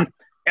chowed them down.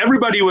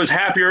 Everybody was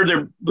happier.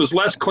 There was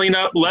less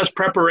cleanup, less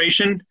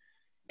preparation.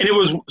 And it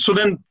was, so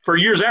then for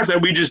years after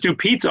that, we just do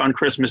pizza on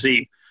Christmas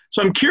Eve.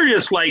 So I'm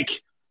curious, like,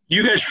 do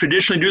you guys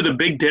traditionally do the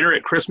big dinner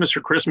at Christmas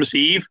or Christmas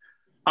Eve?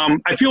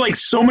 I feel like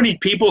so many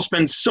people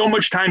spend so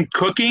much time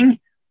cooking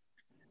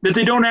that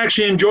they don't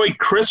actually enjoy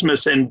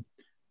Christmas and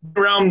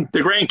around the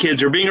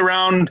grandkids or being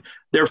around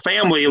their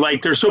family.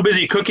 Like they're so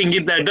busy cooking,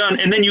 get that done.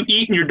 And then you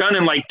eat and you're done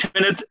in like 10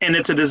 minutes and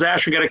it's a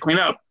disaster. You got to clean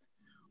up.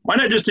 Why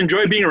not just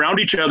enjoy being around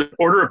each other,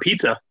 order a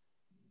pizza?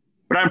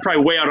 But I'm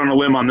probably way out on a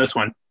limb on this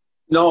one.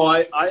 No,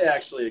 I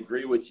actually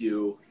agree with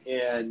you.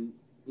 And,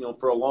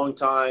 for a long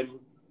time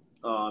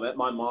at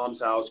my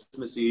mom's house,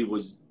 Christmas Eve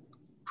was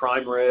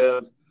prime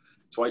rib,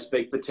 twice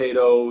baked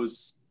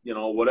potatoes,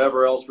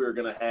 whatever else we were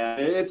going to have.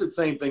 It's the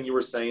same thing you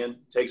were saying.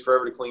 It takes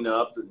forever to clean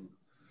up. And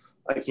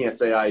I can't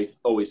say I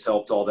always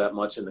helped all that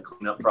much in the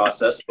cleanup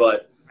process,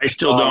 but I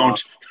still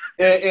don't.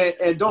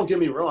 And don't get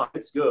me wrong.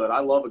 It's good.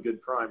 I love a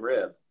good prime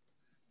rib.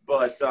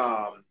 But,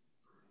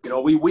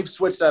 we've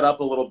switched that up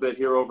a little bit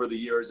here over the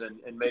years and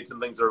made some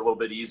things that are a little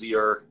bit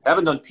easier.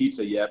 Haven't done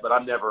pizza yet, but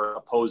I'm never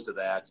opposed to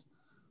that.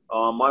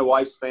 My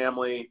wife's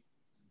family,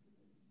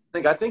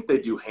 I think they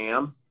do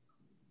ham,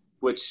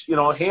 which,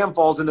 ham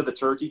falls into the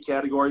turkey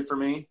category for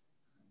me.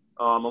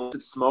 Unless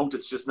it's smoked,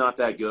 it's just not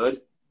that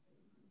good.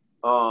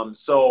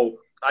 So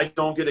I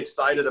don't get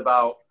excited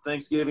about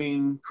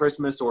Thanksgiving,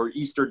 Christmas, or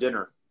Easter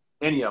dinner,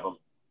 any of them.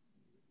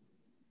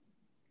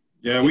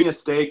 Yeah, give me a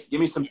steak, give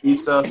me some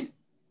pizza.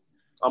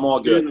 I'm all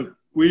good.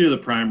 We do the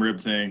prime rib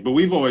thing, but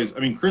we've always,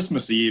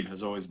 Christmas Eve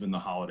has always been the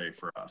holiday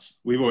for us.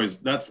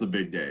 That's the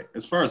big day.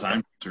 As far as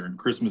I'm concerned,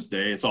 Christmas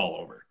Day, it's all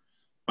over.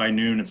 By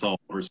noon, it's all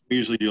over. So we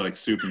usually do like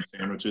soup and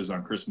sandwiches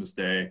on Christmas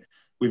Day.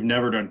 We've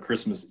never done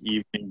Christmas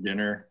evening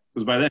dinner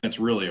because by then it's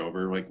really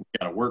over. Like we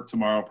got to work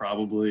tomorrow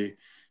probably.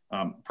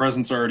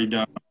 Presents are already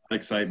done.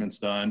 Excitement's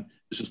done.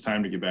 It's just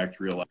time to get back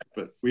to real life.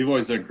 But we've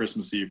always done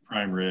Christmas Eve,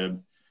 prime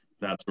rib,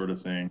 that sort of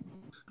thing.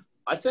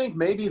 I think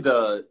maybe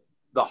the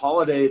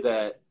holiday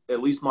that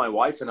at least my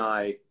wife and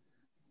I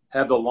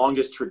have the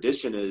longest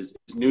tradition is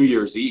New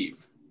Year's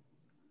Eve.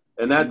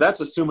 And that's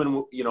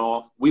assuming,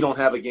 we don't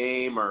have a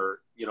game or,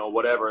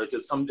 whatever,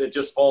 because it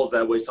just falls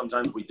that way.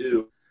 Sometimes we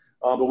do.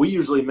 But we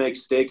usually make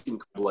steak and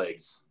crab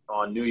legs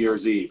on New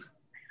Year's Eve.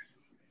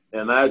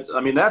 And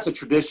that's a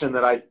tradition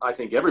that I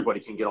think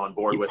everybody can get on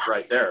board with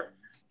right there.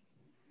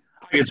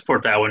 I can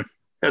support that one.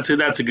 That's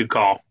a good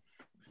call.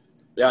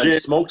 Yeah,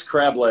 smoked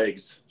crab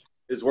legs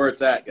is where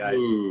it's at, guys.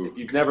 Ooh. If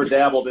you've never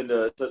dabbled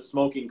into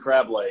smoking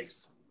crab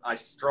legs, I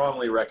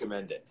strongly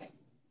recommend it.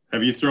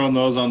 Have you thrown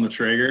those on the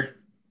Traeger?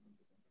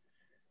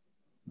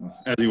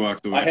 As he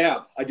walks away. I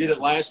have. I did it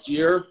last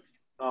year.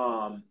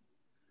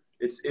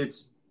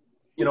 It's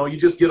you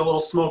just get a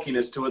little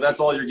smokiness to it. That's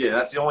all you're getting.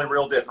 That's the only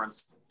real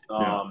difference.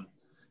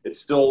 It's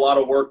still a lot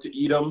of work to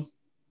eat them.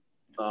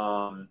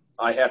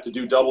 I have to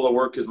do double the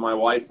work because my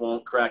wife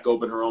won't crack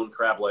open her own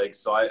crab legs.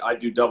 So I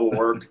do double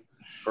work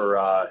for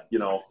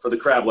the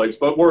crab legs,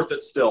 but worth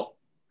it still.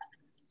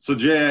 So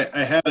Jay,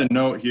 I had a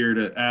note here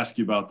to ask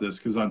you about this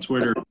because on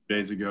Twitter 2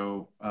 days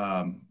ago,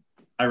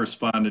 I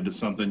responded to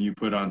something you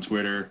put on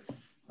Twitter.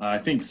 I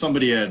think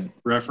somebody had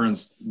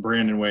referenced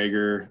Brandon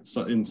Wager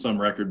in some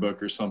record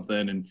book or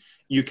something, and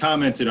you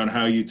commented on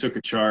how you took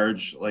a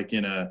charge, like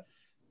in a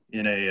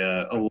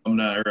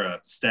alumni or a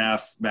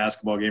staff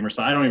basketball game or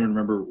something. I don't even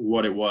remember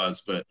what it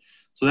was, but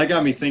so that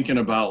got me thinking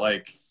about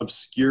like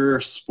obscure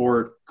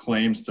sport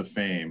claims to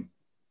fame,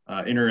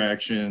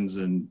 interactions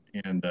and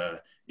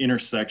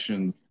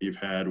intersections you've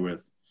had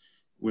with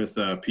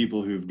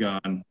people who've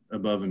gone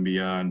above and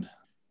beyond.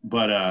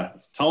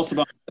 But tell us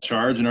about the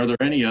charge, and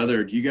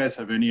do you guys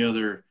have any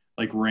other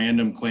like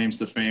random claims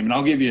to fame? And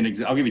I'll give you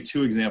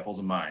 2 examples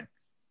of mine.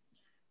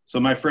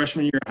 So my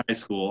freshman year of high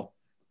school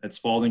at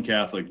Spalding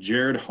Catholic,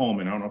 Jared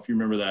Holman, I don't know if you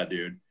remember that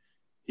dude.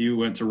 He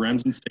went to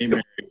Remsen St.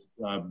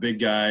 Mary's, big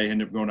guy,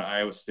 ended up going to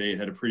Iowa State,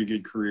 had a pretty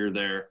good career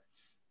there.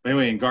 But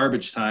anyway, in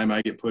garbage time,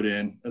 I get put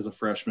in as a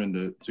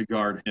freshman to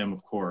guard him,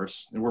 of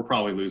course, and we're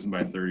probably losing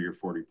by 30 or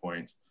 40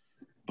 points.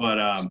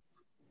 But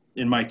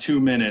in my 2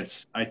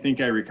 minutes, I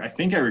think I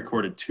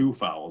recorded 2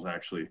 fouls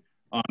actually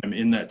on him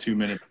in that 2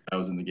 minutes I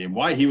was in the game.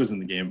 Why he was in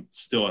the game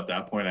still at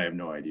that point, I have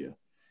no idea.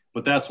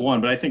 But that's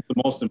one. But I think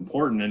the most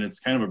important, and it's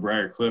kind of a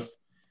Briar Cliff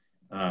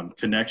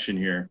connection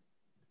here.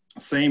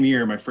 Same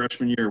year, my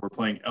freshman year, we're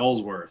playing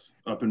Ellsworth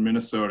up in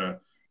Minnesota.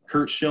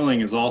 Kurt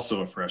Schilling is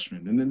also a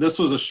freshman. And this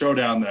was a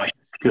showdown that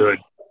good.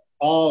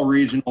 All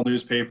regional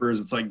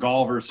newspapers, it's like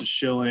Gall versus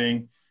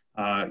Schilling.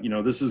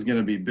 This is going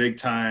to be big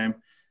time.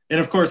 And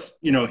of course,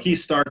 he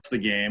starts the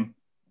game,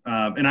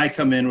 and I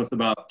come in with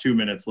about 2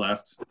 minutes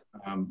left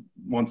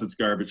once it's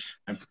garbage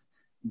time.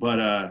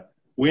 But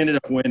we ended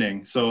up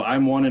winning. So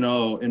I'm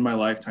 1-0 in my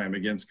lifetime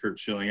against Curt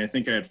Schilling. I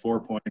think I had 4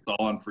 points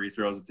all on free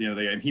throws at the end of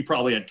the game. He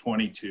probably had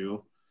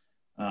 22.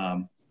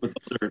 But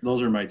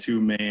those are my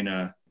two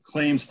main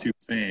claims to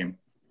fame.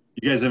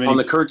 You guys have any? On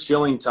the Curt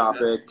Schilling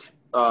topic,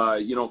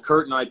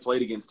 Curt and I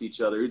played against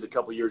each other. He's a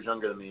couple years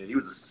younger than me. He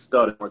was a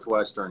stud at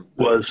Northwestern.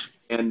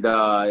 And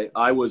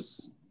I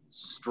was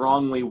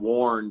strongly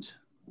warned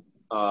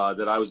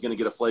that I was going to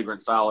get a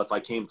flagrant foul if I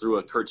came through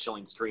a Curt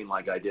Schilling screen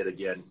like I did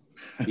again.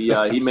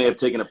 He may have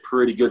taken a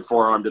pretty good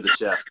forearm to the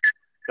chest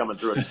coming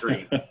through a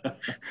screen. What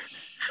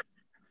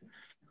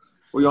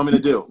do you want me to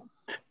do?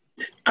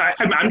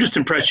 I'm just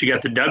impressed you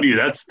got the W.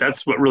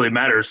 That's what really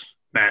matters,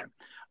 Matt.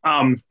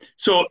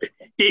 So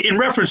in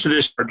reference to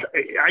this,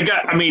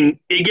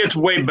 it gets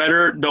way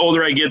better. The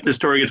older I get, the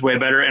story gets way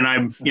better, and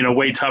I'm,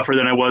 way tougher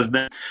than I was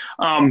then.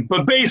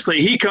 But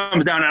basically, he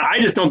comes down, and I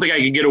just don't think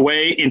I could get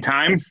away in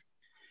time.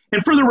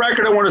 And for the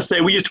record, I want to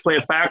say we used to play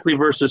a faculty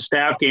versus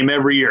staff game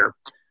every year,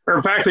 or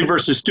a faculty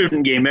versus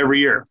student game every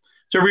year.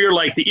 So every year,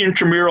 like the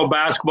intramural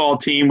basketball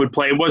team would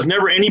play. It was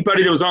never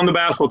anybody that was on the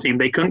basketball team.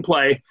 They couldn't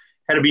play.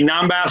 Had to be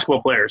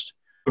non-basketball players.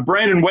 But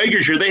Brandon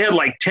Wager's year, they had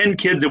like 10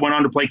 kids that went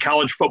on to play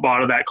college football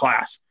out of that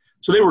class.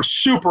 So they were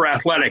super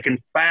athletic and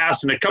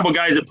fast, and a couple of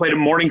guys that played at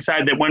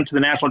Morningside that went to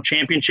the national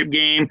championship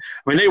game.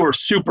 They were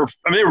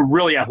they were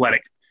really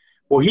athletic.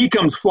 Well, he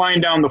comes flying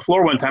down the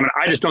floor one time, and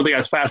I just don't think I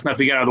was fast enough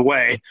to get out of the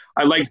way.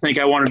 I'd like to think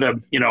I wanted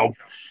to,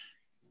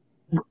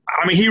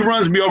 he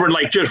runs me over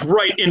like just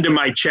right into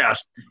my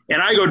chest,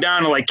 and I go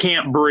down and like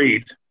can't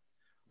breathe.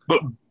 But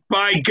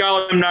by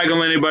golly, I'm not going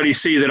to let anybody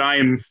see that I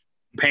am in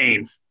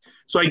pain.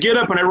 So I get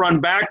up and I run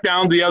back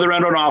down the other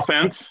end on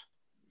offense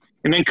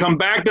and then come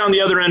back down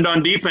the other end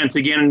on defense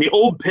again. In the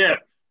old pit,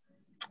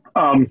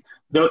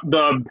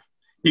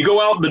 you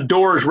go out the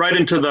doors right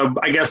into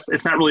I guess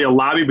it's not really a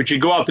lobby, but you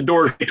go out the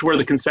doors to where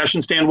the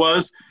concession stand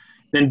was.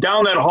 Then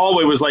down that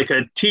hallway was like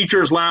a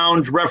teacher's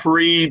lounge,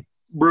 referee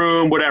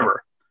room,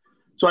 whatever.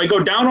 So I go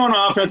down on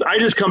offense. I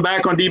just come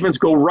back on defense,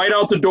 go right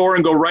out the door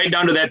and go right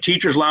down to that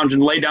teacher's lounge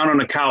and lay down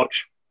on a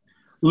couch.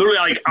 Literally,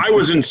 like I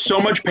was in so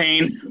much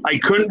pain, I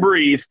couldn't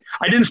breathe.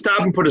 I didn't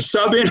stop and put a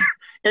sub in,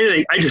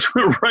 anything. I just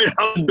went right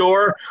out the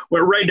door,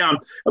 went right down.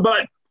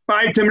 About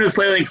 5-10 minutes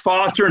later, I think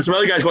Foster and some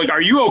other guys were like,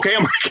 "Are you okay?"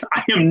 I'm like,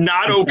 "I am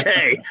not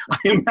okay. I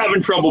am having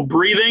trouble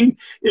breathing."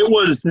 It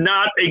was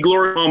not a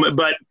glorious moment,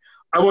 but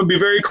I want to be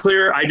very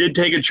clear. I did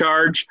take a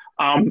charge.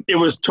 It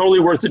was totally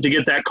worth it to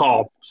get that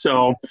call.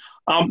 So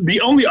the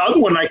only other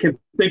one I can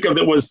think of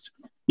that was,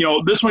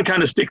 this one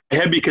kind of sticks in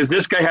my head because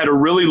this guy had a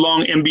really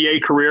long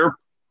NBA career.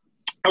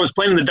 I was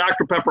playing in the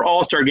Dr. Pepper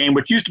All-Star Game,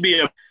 which used to be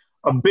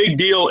a big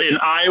deal in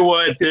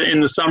Iowa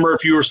in the summer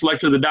if you were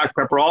selected to the Dr.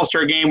 Pepper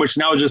All-Star Game, which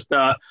now just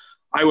the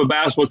Iowa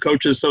Basketball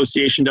Coaches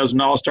Association does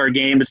an All-Star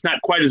Game. It's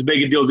not quite as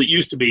big a deal as it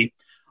used to be.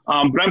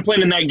 But I'm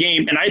playing in that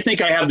game, and I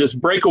think I have this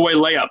breakaway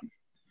layup.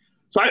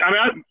 So,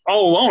 I'm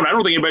all alone. I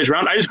don't think anybody's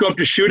around. I just go up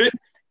to shoot it,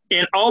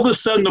 and all of a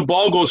sudden the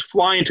ball goes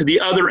flying to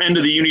the other end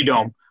of the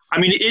Unidome.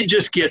 It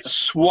just gets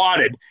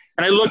swatted.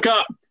 And I look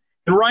up,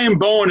 and Ryan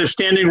Bowen is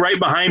standing right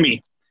behind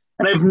me.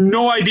 And I have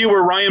no idea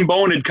where Ryan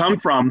Bowen had come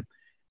from.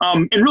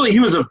 And really,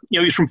 he was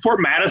he's from Fort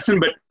Madison,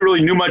 but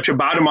really knew much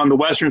about him on the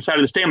western side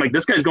of the state. I'm like,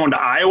 this guy's going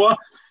to Iowa.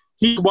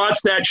 He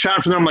watched that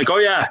shot from them. I'm like, oh,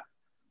 yeah,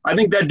 I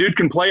think that dude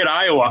can play at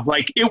Iowa.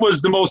 Like, it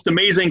was the most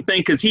amazing thing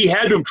because he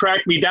had to have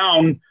tracked me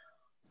down.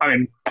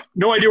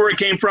 No idea where it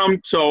came from.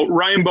 So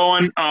Ryan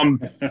Bowen,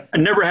 I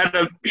never had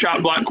a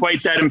shot block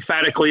quite that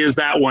emphatically as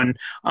that one.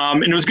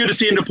 And it was good to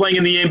see him playing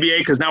in the NBA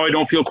because now I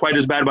don't feel quite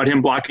as bad about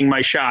him blocking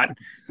my shot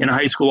in a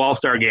high school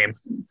all-star game.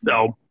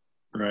 So,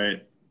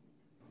 right.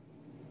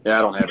 Yeah,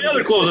 I don't have the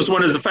other closest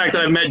one is the fact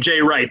that I met Jay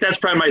Wright. That's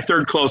probably my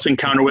third close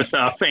encounter with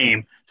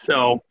fame.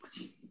 So,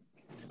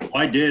 well,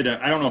 I did.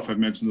 I don't know if I've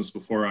mentioned this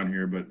before on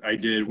here, but I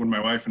did when my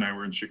wife and I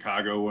were in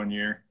Chicago one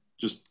year,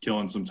 just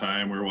killing some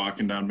time. We were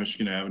walking down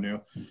Michigan Avenue,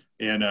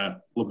 and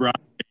LeBron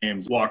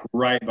James walked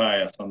right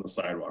by us on the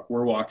sidewalk.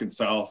 We're walking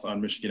south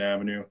on Michigan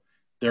Avenue.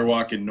 They're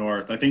walking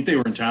north. I think they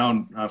were in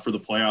town for the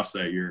playoffs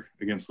that year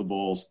against the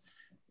Bulls.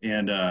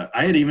 And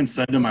I had even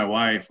said to my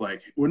wife,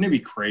 like, wouldn't it be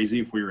crazy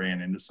if we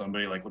ran into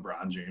somebody like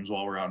LeBron James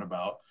while we're out and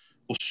about?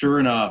 Well, sure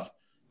enough,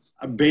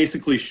 I'm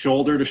basically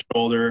shoulder to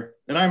shoulder,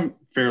 and I'm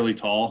fairly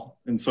tall.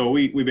 And so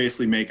we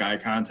basically make eye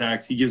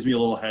contact. He gives me a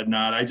little head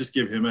nod. I just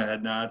give him a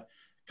head nod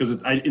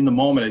because in the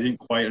moment I didn't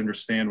quite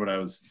understand what I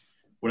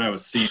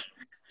was seeing.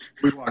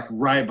 We walked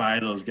right by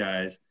those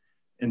guys.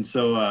 And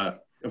so,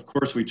 of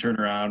course, we turn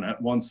around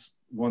once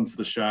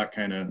the shot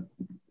kind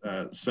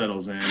of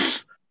settles in,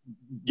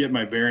 get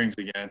my bearings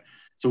again.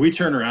 So we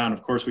turn around.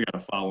 Of course, we got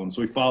to follow them.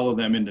 So we follow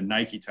them into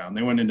Nike Town.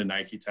 They went into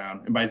Nike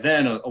Town. And by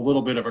then, a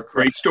little bit of a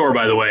great store,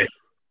 by the way.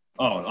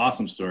 Oh,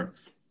 awesome store.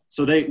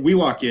 So we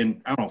walk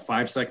in, I don't know,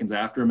 5 seconds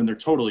after them, and they're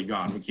totally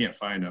gone. We can't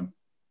find them.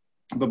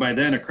 But by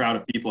then, a crowd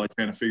of people had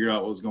kind of figured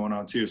out what was going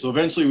on, too. So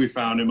eventually we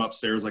found him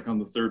upstairs, like on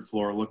the third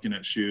floor, looking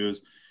at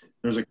shoes.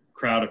 There's a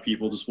crowd of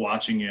people just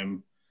watching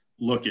him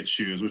look at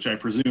shoes, which I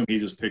presume he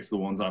just picks the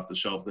ones off the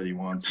shelf that he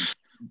wants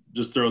and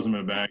just throws them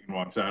in a bag and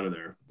walks out of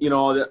there. You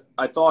know,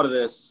 I thought of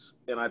this,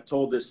 and I've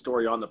told this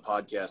story on the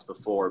podcast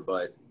before,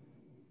 but,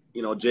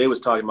 you know, Jay was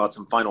talking about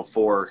some Final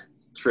Four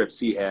trips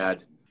he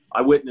had.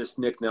 I witnessed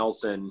Nick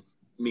Nelson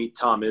meet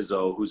Tom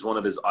Izzo, who's one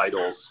of his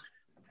idols,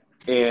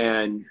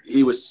 and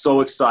he was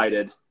so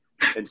excited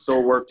and so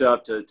worked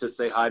up to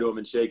say hi to him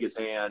and shake his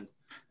hand.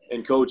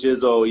 And Coach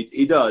Izzo,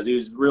 he does. He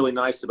was really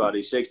nice about it.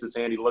 He shakes his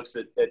hand. He looks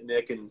at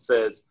Nick and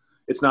says,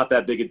 "It's not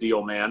that big a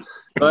deal, man."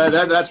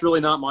 That's really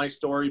not my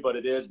story, but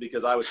it is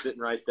because I was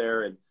sitting right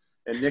there, and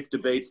Nick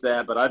debates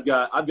that. But I've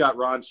got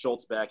Ron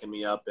Schultz backing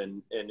me up,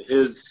 and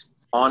his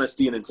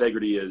honesty and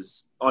integrity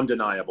is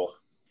undeniable.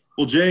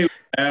 Well, Jay,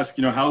 ask,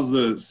 you know, how's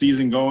the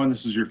season going?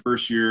 This is your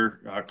first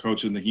year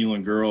coaching the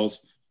Heelan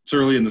girls. It's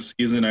early in the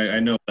season, I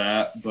know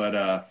that,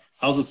 but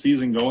how's the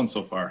season going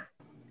so far?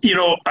 You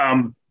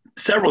know,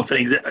 several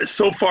things.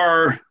 So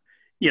far,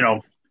 you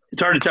know,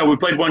 it's hard to tell. We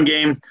played one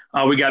game.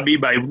 We got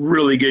beat by a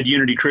really good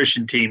Unity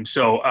Christian team.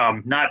 So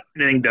not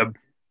anything to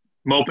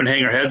mope and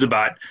hang our heads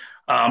about.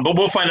 But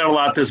we'll find out a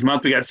lot this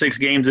month. We got 6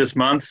 games this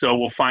month, so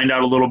we'll find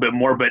out a little bit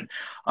more. But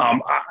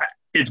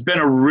it's been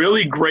a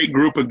really great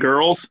group of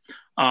girls.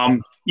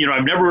 You know,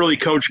 I've never really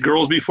coached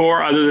girls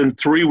before other than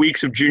 3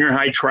 weeks of junior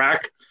high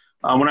track.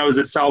 When I was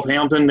at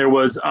Southampton, there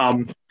was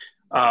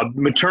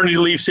maternity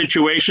leave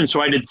situation.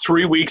 So I did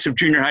 3 weeks of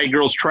junior high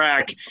girls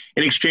track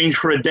in exchange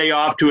for a day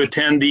off to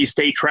attend the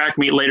state track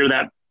meet later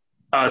that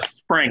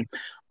spring.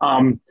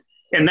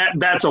 And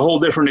that's a whole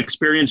different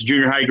experience,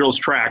 junior high girls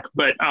track.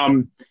 But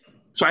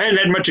so I hadn't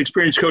had much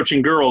experience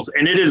coaching girls,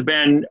 and it has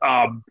been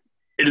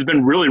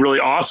really, really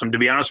awesome, to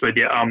be honest with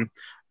you.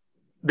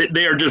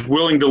 They are just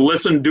willing to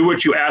listen, do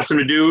what you ask them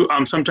to do.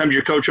 Sometimes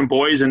you're coaching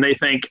boys and they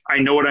think, I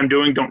know what I'm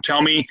doing, don't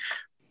tell me.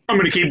 I'm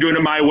going to keep doing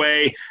it my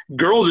way.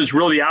 Girls, it's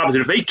really the opposite.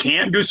 If they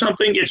can't do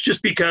something, it's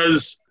just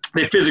because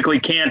they physically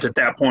can't at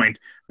that point.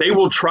 They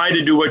will try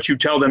to do what you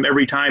tell them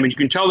every time, and you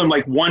can tell them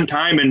like one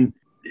time and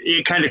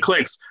it kind of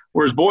clicks.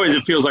 Whereas boys,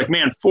 it feels like,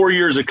 man, 4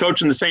 years of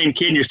coaching the same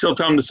kid, and you're still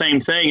telling them the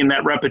same thing and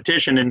that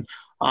repetition. And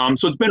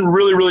so it's been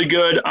really, really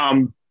good.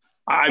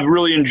 I've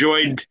really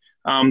enjoyed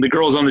the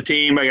girls on the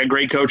team. I got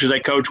great coaches I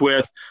coach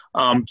with.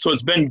 So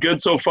it's been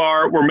good so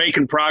far. We're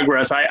making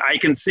progress. I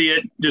can see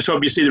it. Just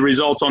hope you see the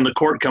results on the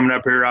court coming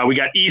up here. We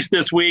got East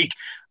this week.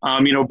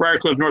 You know,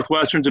 Briarcliff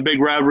Northwestern's a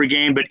big rivalry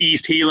game, but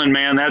East Heelan,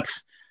 man,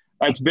 that's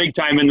big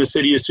time in the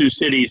city of Sioux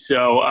City.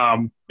 So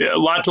a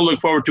lot to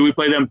look forward to. We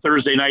play them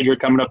Thursday night here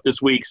coming up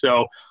this week.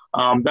 So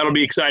that'll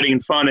be exciting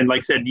and fun. And like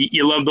I said,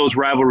 you love those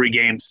rivalry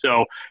games.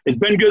 So it's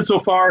been good so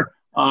far.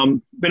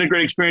 Been a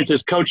great experience,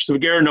 as Coach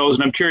Svagera knows,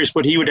 and I'm curious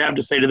what he would have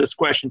to say to this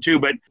question too.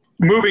 But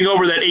moving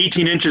over that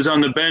 18 inches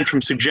on the bench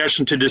from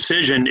suggestion to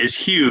decision is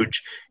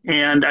huge.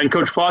 And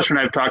Coach Foster and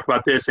I have talked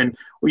about this. And,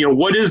 you know,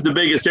 what is the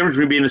biggest difference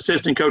between being an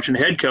assistant coach and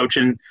head coach?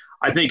 And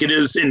I think it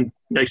is,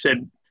 like I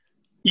said,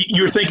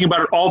 you're thinking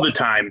about it all the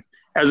time,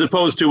 as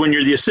opposed to when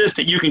you're the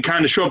assistant, you can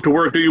kind of show up to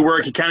work, do your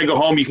work, you kind of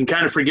go home, you can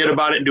kind of forget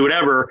about it and do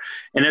whatever.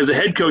 And as a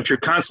head coach, you're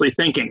constantly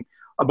thinking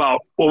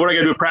about, well, what do I got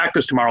to do at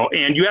practice tomorrow?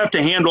 And you have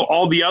to handle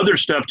all the other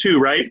stuff too,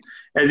 right?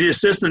 As the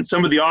assistant,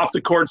 some of the off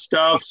the court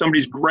stuff,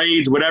 somebody's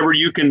grades, whatever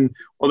you can,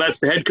 well, that's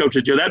the head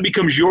coach's deal. That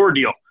becomes your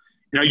deal.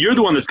 You know, you're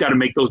the one that's got to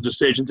make those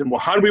decisions. And, well,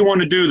 how do we want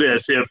to do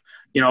this? If,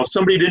 you know,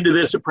 somebody didn't do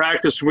this at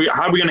practice, how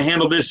are we going to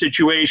handle this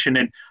situation?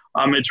 And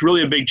it's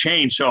really a big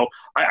change. So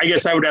I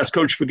guess I would ask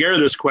Coach Figuera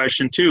this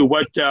question too.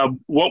 What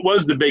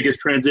was the biggest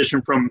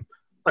transition from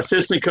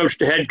assistant coach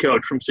to head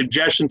coach, from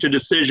suggestion to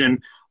decision?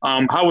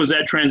 How was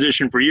that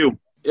transition for you?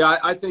 Yeah,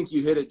 I think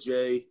you hit it,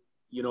 Jay.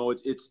 You know,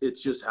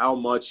 it's just how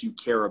much you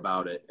care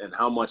about it and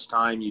how much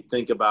time you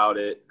think about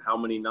it, how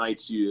many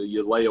nights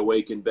you lay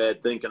awake in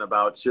bed thinking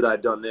about, should I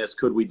have done this?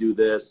 Could we do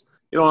this?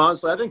 You know,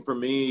 honestly, I think for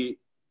me,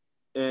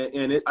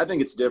 I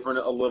think it's different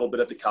a little bit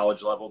at the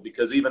college level,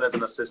 because even as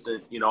an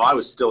assistant, you know, I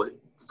was still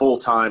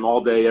full-time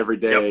all day, every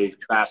day,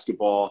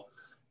 basketball.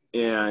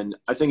 And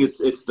I think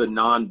it's the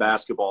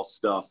non-basketball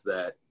stuff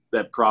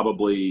that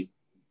probably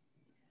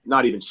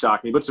not even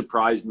shocked me, but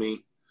surprised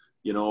me.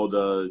 You know,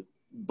 the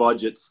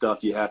budget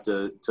stuff you have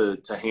to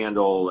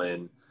handle,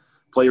 and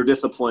player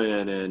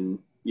discipline, and,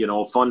 you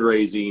know,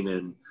 fundraising,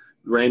 and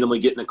randomly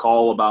getting a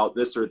call about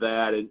this or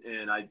that.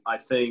 And I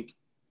think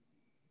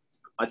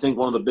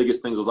one of the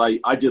biggest things was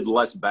I did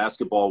less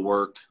basketball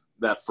work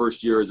that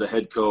first year as a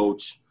head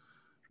coach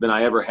than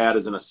I ever had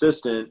as an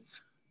assistant.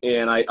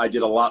 And I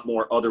did a lot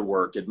more other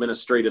work,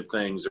 administrative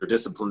things or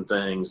discipline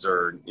things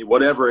or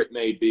whatever it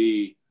may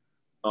be.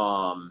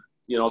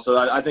 You know, so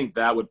I think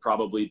that would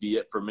probably be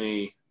it for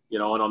me. You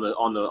know, and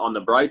on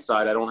the bright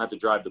side, I don't have to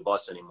drive the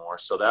bus anymore.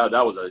 So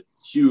that was a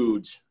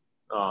huge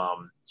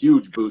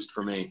boost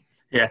for me.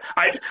 Yeah,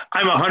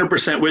 I'm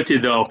 100% with you,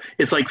 though.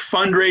 It's like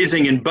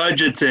fundraising and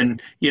budgets,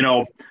 and, you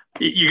know,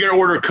 you're going to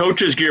order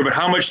coach's gear, but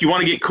how much you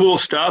want to get cool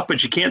stuff,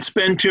 but you can't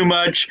spend too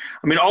much.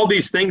 I mean, all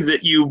these things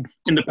that you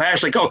in the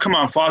past, like, oh, come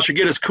on, Foster,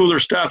 get us cooler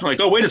stuff. And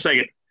like, oh, wait a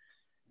second.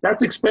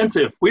 That's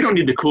expensive. We don't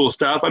need the cool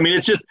stuff. I mean,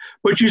 it's just,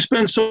 but you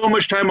spend so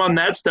much time on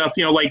that stuff,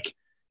 you know, like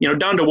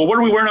down to, well, what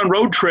are we wearing on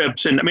road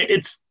trips? And I mean,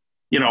 it's,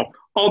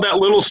 all that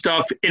little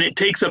stuff, and it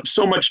takes up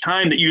so much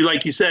time that you,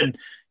 like you said,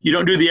 you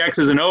don't do the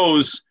X's and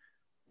O's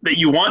that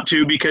you want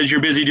to because you're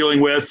busy dealing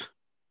with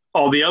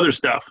all the other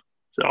stuff.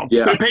 So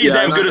it pays to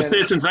have good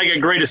assistants. I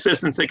got great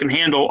assistants that can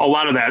handle a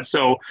lot of that.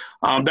 So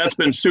that's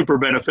been super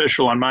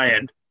beneficial on my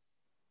end.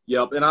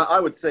 Yep. And I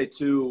would say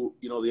too,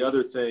 the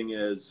other thing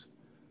is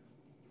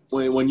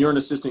when you're an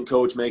assistant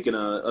coach making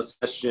a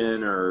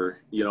session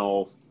or,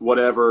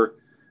 whatever,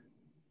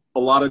 a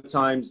lot of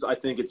times I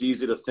think it's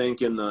easy to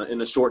think in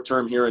the short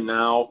term here and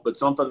now, but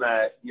something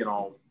that,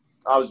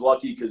 I was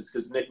lucky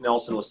because Nick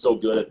Nelson was so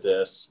good at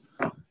this,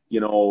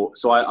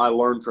 so I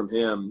learned from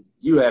him.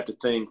 You have to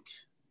think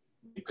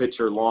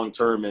picture long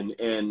term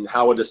and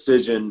how a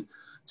decision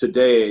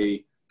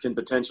today can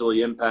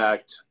potentially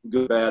impact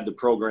good, bad, the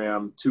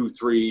program 2,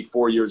 3,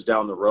 4 years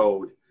down the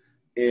road.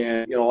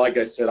 And, like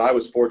I said, I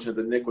was fortunate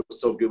that Nick was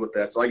so good with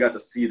that. So I got to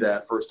see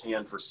that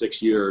firsthand for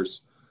 6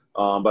 years.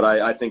 But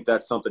I think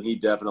that's something he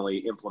definitely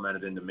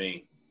implemented into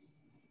me.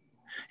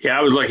 Yeah,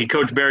 I was lucky.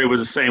 Coach Berry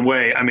was the same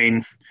way. I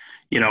mean,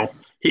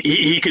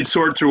 he could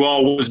sort through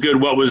all what was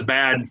good, what was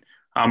bad.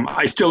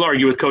 I still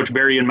argue with Coach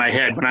Berry in my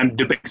head when I'm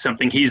debating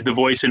something. He's the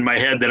voice in my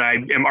head that I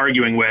am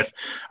arguing with,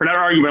 or not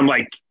arguing. I'm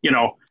like,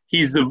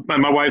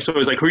 my wife's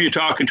always like, who are you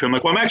talking to? I'm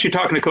like, well, I'm actually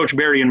talking to Coach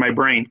Berry in my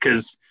brain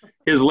because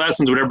his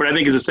lessons, whatever. But I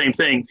think it's the same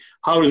thing.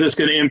 How is this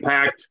going to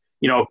impact?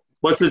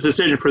 What's this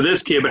decision for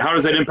this kid? But how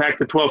does that impact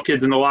the 12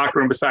 kids in the locker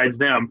room besides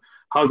them?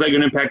 How is that going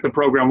to impact the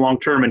program long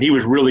term? And he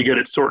was really good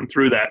at sorting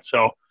through that.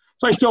 So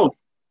I still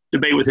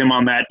debate with him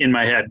on that in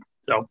my head.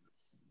 So.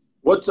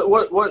 What's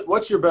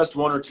your best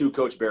 1 or 2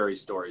 Coach Berry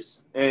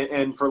stories?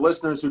 And for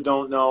listeners who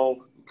don't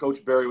know,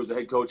 Coach Berry was the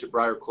head coach at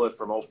Briar Cliff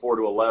from 04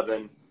 to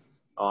 11.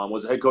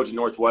 Was a head coach at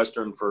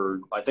Northwestern for,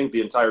 I think,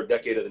 the entire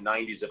decade of the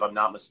 90s, if I'm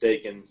not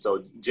mistaken.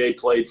 So Jay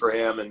played for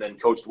him and then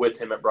coached with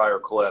him at Briar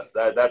Cliff.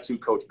 That's who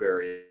Coach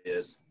Berry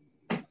is.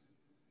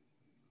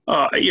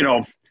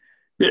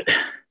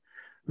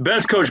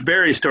 Best Coach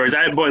Berry stories.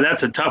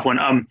 That's a tough one.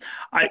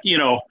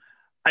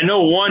 I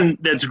know one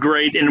that's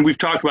great, and we've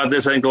talked about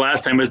this, I think, the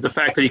last time, is the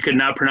fact that he could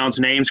not pronounce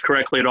names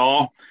correctly at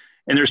all.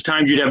 And there's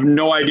times you'd have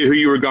no idea who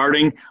you were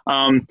guarding.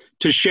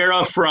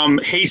 Teixeira from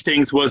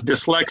Hastings was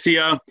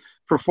dyslexia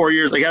for 4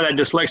 years. I got that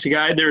dyslexia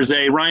guy. There's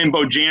a Ryan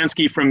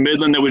Bojanski from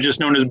Midland that was just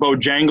known as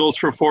Bojangles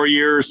for 4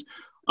 years.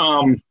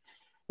 And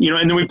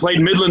then we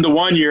played Midland the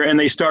 1 year, and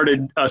they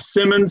started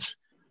Simmons,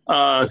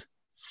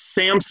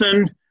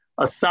 Sampson,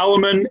 a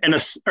Solomon, and a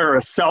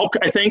Selk,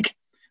 I think.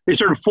 They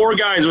started 4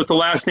 guys with the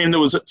last name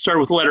that started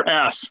with the letter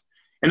S.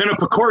 And then a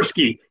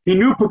Pekorski. He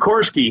knew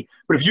Pekorski.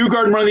 But if you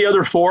guarded one of the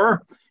other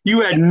 4, you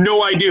had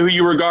no idea who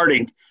you were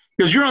guarding.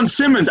 Because you're on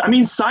Simons.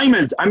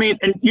 Simons. And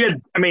you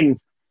had,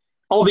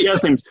 all the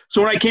S names.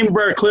 So when I came to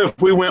Briar Cliff,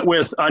 we went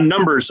with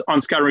numbers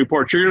on scouting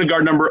reports. You're going to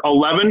guard number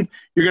 11.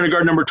 You're going to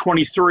guard number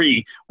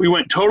 23. We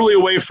went totally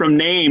away from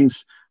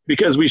names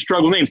because we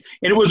struggled names.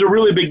 And it was a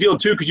really big deal,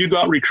 too, because you go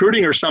out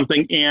recruiting or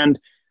something, and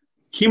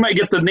he might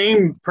get the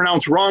name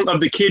pronounced wrong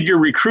of the kid you're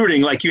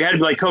recruiting. Like, you had to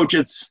be like, Coach,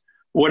 it's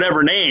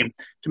whatever name,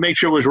 to make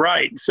sure it was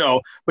right. So,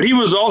 but he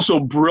was also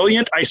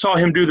brilliant. I saw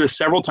him do this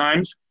several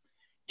times.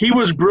 He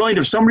was brilliant.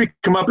 If somebody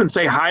come up and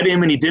say hi to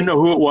him and he didn't know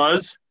who it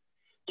was,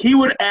 he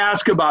would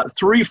ask about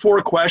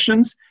 3-4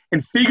 questions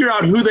and figure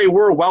out who they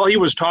were while he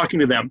was talking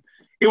to them.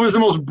 It was the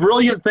most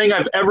brilliant thing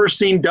I've ever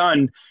seen done.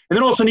 And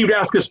then all of a sudden he would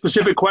ask a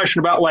specific question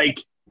about,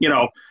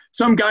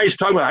 some guy's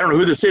talking about, I don't know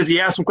who this is. He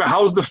asked him,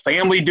 how's the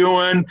family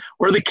doing?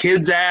 Where are the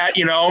kids at?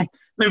 And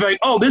they're like,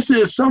 oh, this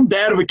is some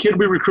dad of a kid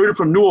we recruited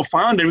from Newell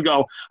Fonda. And we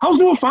go, how's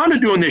Newell Fonda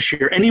doing this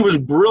year? And he was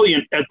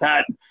brilliant at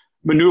that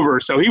maneuver.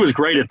 So he was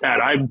great at that.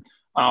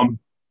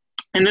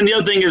 And then the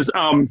other thing is,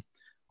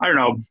 I don't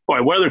know,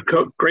 what other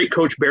great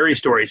Coach Berry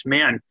stories?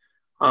 Man,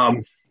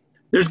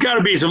 there's got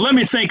to be some. Let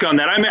me think on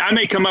that. I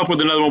may come up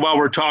with another one while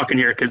we're talking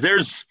here,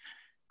 because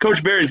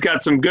Coach Berry's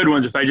got some good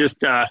ones if I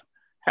just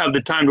have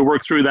the time to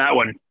work through that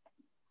one.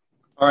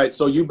 All right,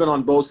 so you've been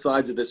on both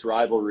sides of this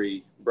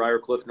rivalry, Briar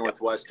Cliff,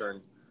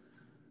 Northwestern.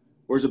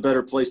 Where's a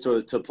better place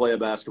to play a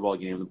basketball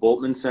game, the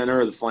Bultman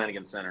Center or the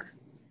Flanagan Center?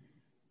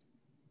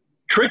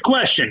 Trick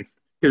question,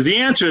 because the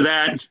answer to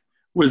that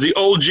was the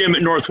old gym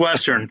at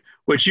Northwestern,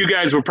 which you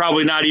guys were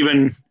probably not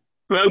even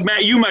 – well,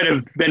 Matt, you might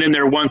have been in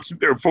there once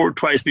or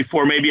twice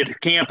before, maybe at a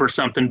camp or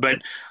something, but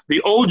the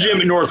old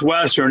gym at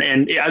Northwestern,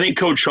 and I think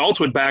Coach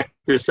Schultz would back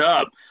this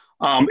up,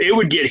 it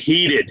would get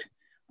heated.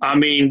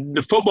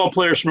 The football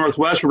players from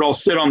Northwestern would all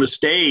sit on the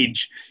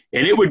stage,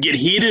 and it would get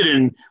heated,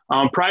 and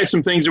probably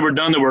some things that were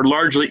done that were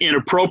largely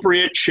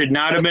inappropriate, should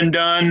not have been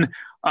done.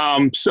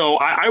 So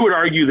I would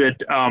argue that,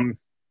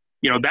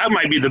 that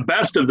might be the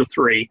best of the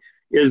 3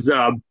 is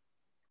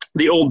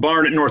the old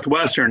barn at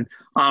Northwestern.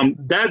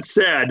 That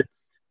said,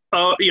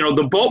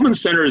 the Bultman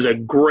Center is a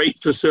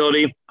great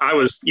facility. I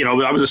was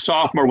a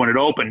sophomore when it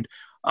opened,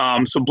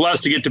 so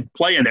blessed to get to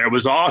play in there. It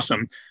was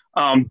awesome.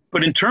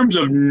 But in terms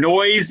of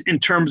noise, in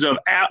terms of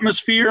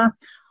atmosphere,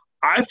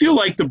 I feel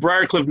like the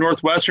Briar Cliff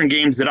Northwestern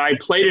games that I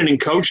played in and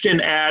coached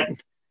in at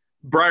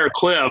Briar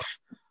Cliff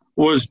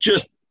was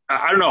just,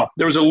 I don't know.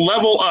 There was a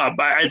level up.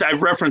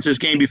 I've referenced this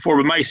game before,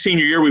 but my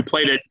senior year we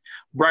played at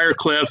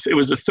Briarcliff. It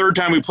was the third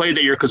time we played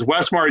that year because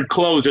Westmar had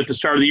closed at the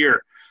start of the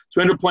year. So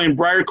we ended up playing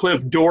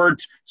Briarcliff,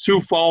 Dort,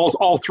 Sioux Falls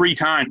all 3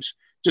 times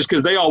just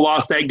because they all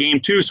lost that game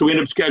too. So we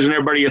ended up scheduling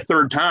everybody a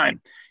third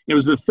time. It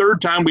was the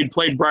third time we'd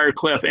played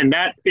Briarcliff, and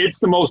it's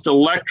the most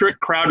electric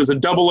crowd. It was a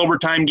double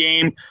overtime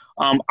game.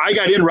 I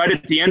got in right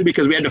at the end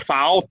because we had to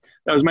foul.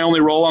 That was my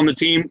only role on the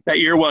team that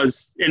year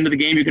was into the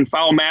game. You can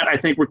foul, Matt. I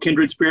think we're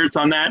kindred spirits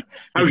on that.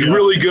 I was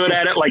really good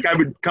at it. Like I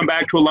would come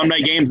back to alumni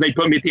games, and they'd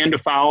put me at the end to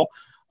foul.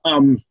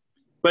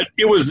 But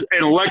it was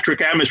an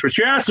electric atmosphere.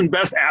 So you're asking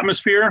best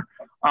atmosphere.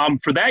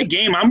 For that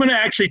game, I'm going to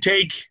actually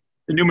take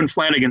the Newman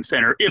Flanagan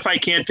Center if I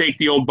can't take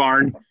the old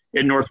barn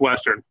in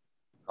Northwestern.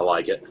 I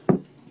like it.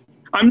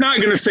 I'm not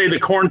going to say the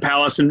Corn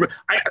Palace.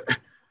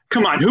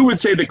 Come on, who would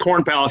say the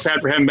Corn Palace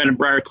after having been in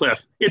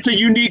Briarcliff? It's a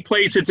unique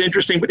place. It's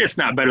interesting, but it's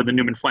not better than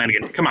Newman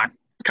Flanagan. Come on.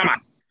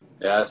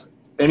 Yeah,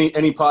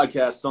 any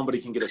podcast, somebody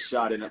can get a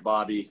shot in it,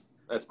 Bobby.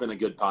 That's been a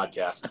good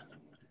podcast.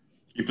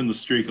 Keeping the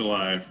streak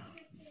alive.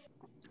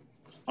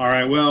 All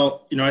right,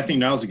 well, I think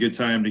now's a good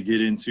time to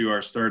get into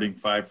our starting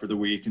 5 for the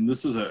week. And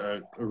this is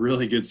a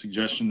really good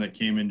suggestion that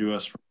came into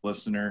us from a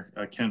listener,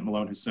 Kent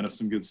Malone, who sent us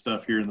some good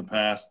stuff here in the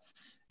past.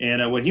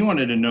 And what he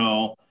wanted to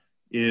know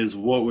is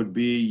what would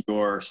be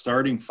your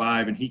starting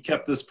 5, and he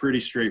kept this pretty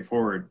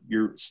straightforward.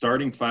 Your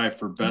starting 5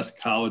 for best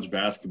college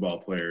basketball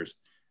players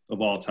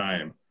of all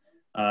time.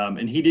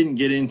 And he didn't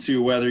get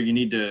into whether you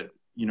need to,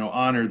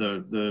 honor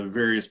the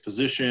various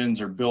positions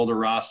or build a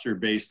roster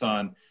based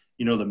on,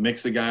 the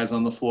mix of guys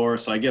on the floor.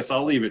 So I guess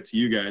I'll leave it to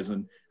you guys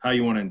and how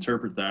you want to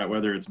interpret that,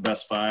 whether it's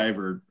best 5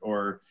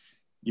 or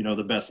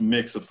the best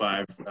mix of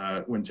 5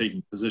 when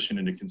taking position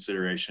into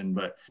consideration.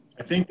 But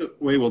I think the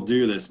way we'll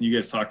do this, and you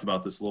guys talked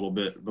about this a little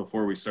bit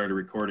before we started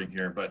recording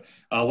here, but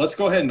let's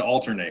go ahead and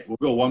alternate. We'll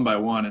go one by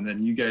one, and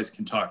then you guys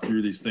can talk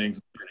through these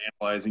things, start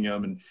analyzing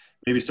them, and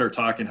maybe start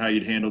talking how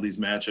you'd handle these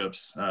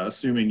matchups,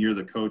 assuming you're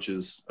the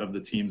coaches of the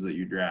teams that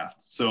you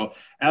draft. So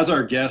as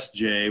our guest,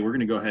 Jay, we're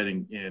going to go ahead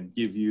and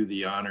give you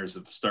the honors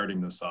of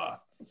starting this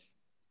off.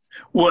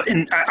 Well,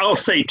 and I'll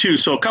say, too,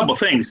 so a couple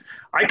things.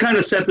 I kind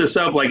of set this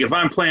up like if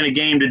I'm playing a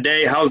game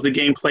today, how's the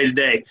game play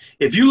today?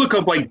 If you look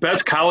up, like,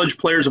 best college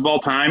players of all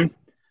time,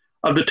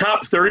 of the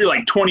top 30,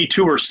 like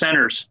 22 are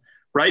centers,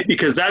 right?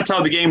 Because that's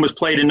how the game was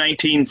played in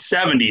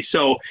 1970.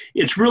 So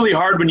it's really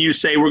hard when you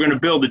say we're going to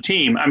build a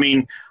team. I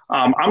mean,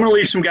 I'm going to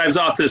leave some guys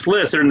off this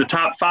list. They're in the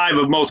top 5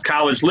 of most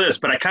college lists,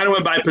 but I kind of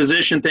went by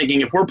position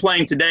thinking if we're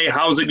playing today,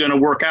 how's it going to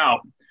work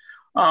out?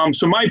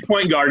 So my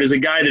point guard is a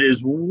guy that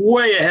is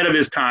way ahead of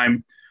his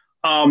time.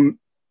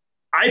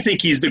 I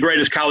think he's the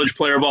greatest college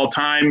player of all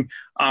time.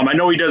 I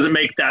know he doesn't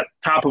make that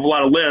top of a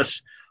lot of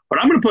lists, but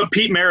I'm going to put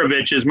Pete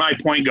Maravich as my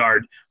point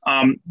guard.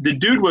 The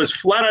dude was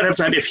flat out of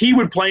time. If he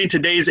would play in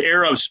today's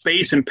era of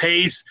space and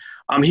pace,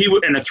 he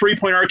would, in a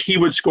 3-point arc, he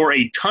would score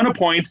a ton of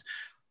points.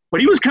 But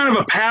he was kind of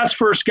a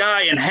pass-first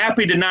guy and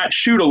happy to not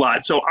shoot a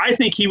lot. So I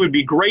think he would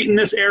be great in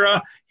this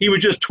era. He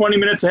was just 20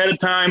 minutes ahead of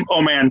time.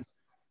 Oh, man.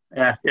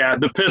 Yeah,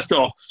 The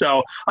Pistol.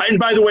 So, and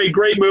by the way,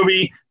 great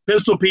movie.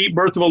 Pistol Pete,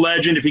 Birth of a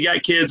Legend. If you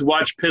got kids,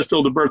 watch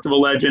Pistol, The Birth of a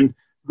Legend.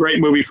 Great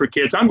movie for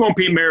kids. I'm going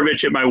Pete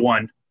Maravich at my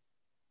 1.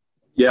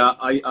 Yeah,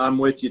 I'm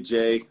with you,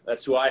 Jay.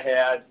 That's who I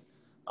had.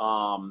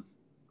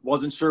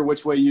 Wasn't sure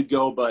which way you'd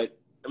go, but,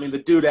 I mean, the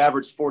dude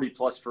averaged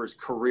 40-plus for his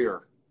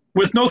career.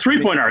 With no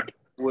three-point arc.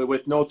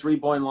 With no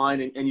three-point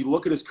line. And you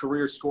look at his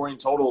career scoring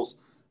totals,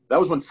 that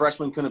was when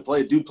freshmen couldn't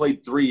play. Dude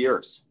played 3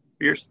 years.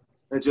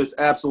 It's just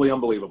absolutely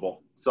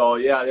unbelievable. So,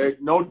 yeah, there's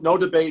no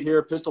debate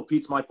here. Pistol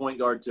Pete's my point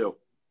guard, too.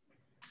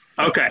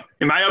 Okay.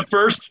 Am I up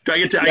first? Do I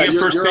get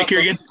first pick here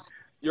again?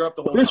 You're up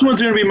the whole This time.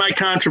 one's going to be my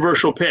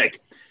controversial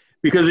pick.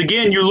 Because,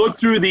 again, you look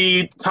through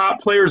the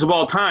top players of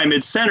all time,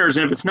 it's centers,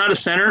 and if it's not a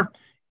center,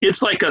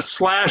 it's like a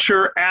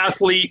slasher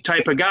athlete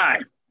type of guy.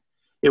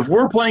 If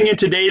we're playing in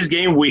today's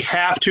game, we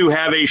have to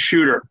have a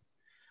shooter.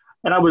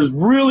 And I was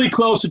really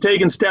close to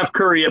taking Steph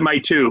Curry at my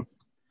 2.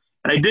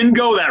 And I didn't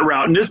go that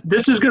route. And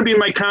this is going to be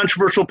my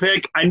controversial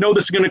pick. I know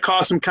this is going to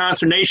cause some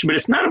consternation, but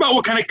it's not about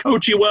what kind of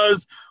coach he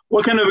was,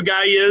 what kind of a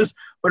guy he is.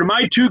 But in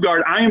my 2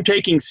 guard, I am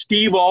taking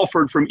Steve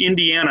Alford from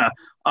Indiana.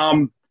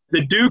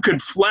 The dude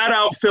could flat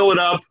out fill it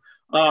up.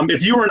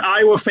 If you were an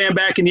Iowa fan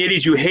back in the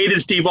 80s, you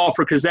hated Steve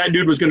Alford because that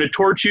dude was going to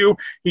torch you.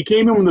 He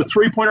came in when the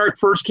 3-point arc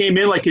first came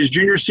in, like his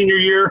junior, senior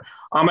year.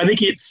 I think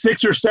he hit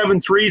 6 or 7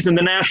 threes in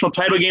the national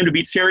title game to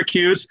beat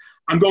Syracuse.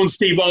 I'm going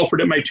Steve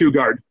Alford at my 2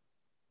 guard.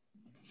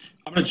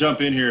 I'm going to jump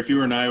in here. If you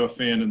were an Iowa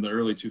fan in the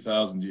early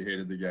 2000s, you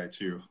hated the guy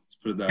too. Let's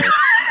put it that way.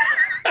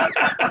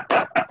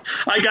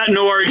 I got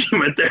no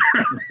argument there.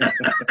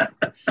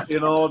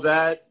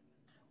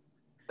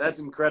 That's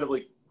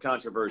incredibly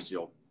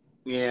controversial.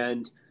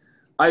 And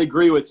I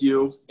agree with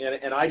you.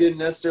 And I didn't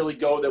necessarily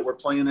go that we're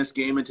playing this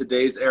game in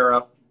today's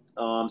era.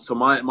 So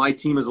my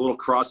team is a little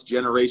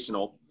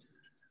cross-generational.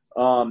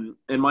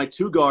 And my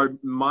 2 guard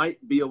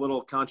might be a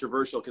little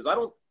controversial because I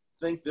don't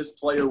think this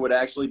player would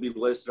actually be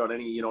listed on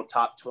any,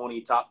 top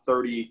 20, top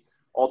 30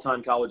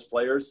 all-time college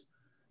players.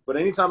 But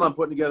anytime I'm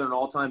putting together an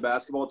all-time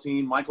basketball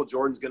team, Michael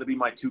Jordan's going to be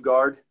my two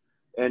guard.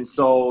 And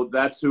so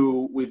that's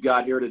who we've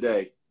got here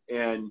today.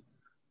 And,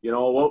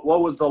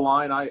 what was the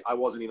line? I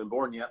wasn't even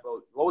born yet. But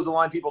what was the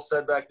line people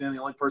said back then? The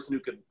only person who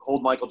could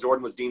hold Michael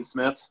Jordan was Dean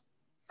Smith.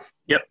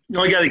 Yep. The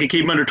only guy that could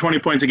keep him under 20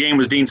 points a game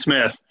was Dean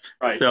Smith.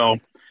 Right. So,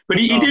 but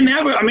he didn't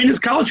have his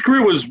college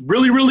career was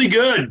really, really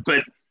good.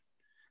 But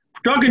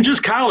talking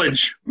just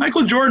college,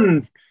 Michael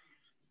Jordan,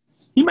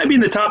 he might be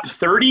in the top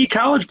 30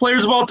 college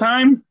players of all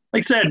time.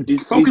 Like I said,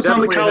 focus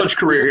on the college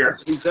career here.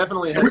 He's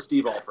definitely ahead of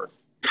Steve Alford.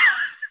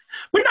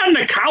 But not in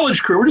a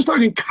college career. We're just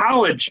talking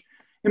college.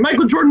 And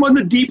Michael Jordan wasn't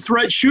a deep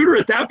threat shooter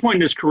at that point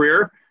in his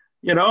career.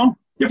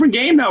 Different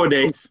game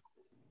nowadays.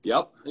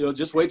 Yep.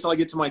 Just wait till I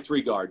get to my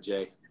three guard,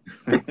 Jay.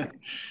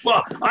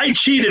 Well, I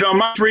cheated on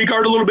my three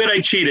guard a little bit. I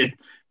cheated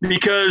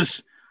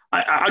because,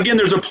 again,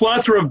 there's a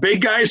plethora of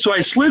big guys. So I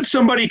slid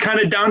somebody kind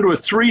of down to a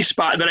three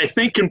spot that I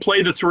think can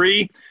play the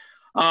three.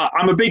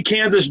 I'm a big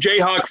Kansas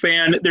Jayhawk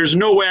fan. There's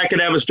no way I could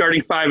have a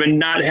starting five and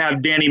not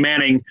have Danny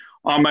Manning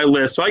on my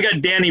list. So I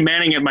got Danny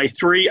Manning at my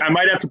three. I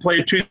might have to play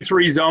a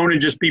 2-3 zone and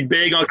just be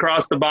big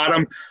across the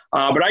bottom.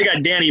 But I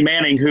got Danny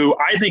Manning, who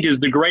I think is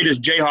the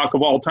greatest Jayhawk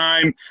of all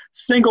time.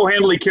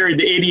 Single-handedly carried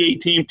the 88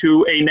 team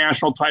to a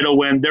national title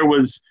when there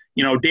was,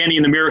 Danny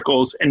and the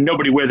Miracles and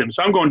nobody with him.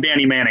 So I'm going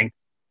Danny Manning.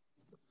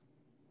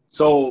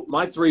 So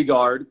my three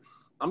guard,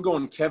 I'm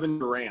going Kevin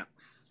Durant.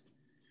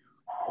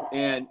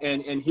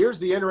 And here's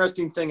the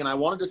interesting thing, and I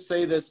wanted to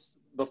say this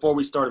before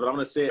we started, but I'm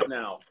going to say it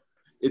now.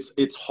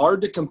 It's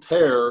hard to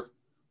compare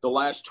the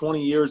last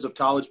 20 years of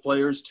college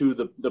players to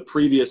the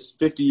previous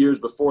 50 years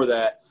before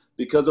that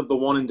because of the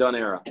one-and-done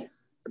era.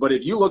 But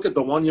if you look at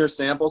the one-year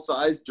sample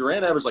size,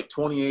 Durant averaged like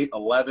 28,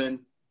 11,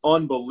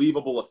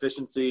 unbelievable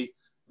efficiency.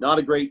 Not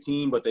a great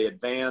team, but they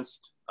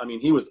advanced. I mean,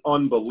 he was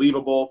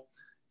unbelievable.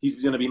 He's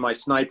going to be my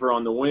sniper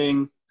on the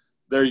wing.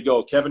 There you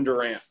go, Kevin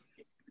Durant.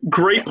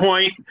 Great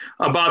point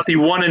about the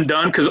one and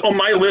done, because on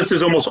my list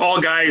is almost all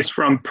guys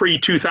from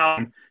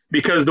pre-2000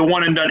 because the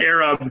one and done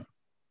era,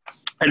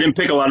 I didn't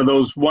pick a lot of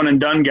those one and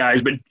done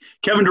guys, but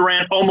Kevin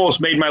Durant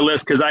almost made my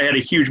list because I had a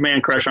huge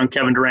man crush on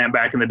Kevin Durant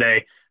back in the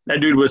day.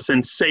 That dude was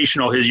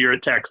sensational his year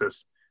at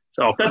Texas.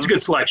 So that's a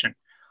good selection.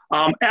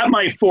 At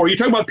my four, you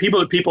talk about people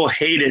that people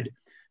hated.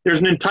 There's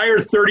an entire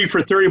 30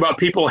 for 30 about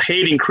people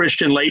hating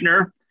Christian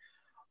Laettner.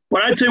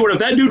 But I'd say, if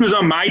that dude was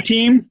on my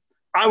team,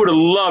 I would have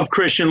loved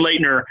Christian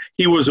Laettner.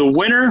 He was a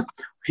winner.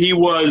 He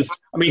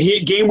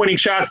hit game-winning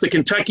shots. The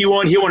Kentucky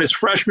one, he won his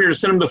freshman year to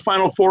send him to the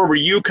Final Four over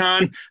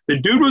UConn. The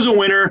dude was a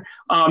winner.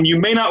 You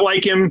may not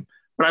like him,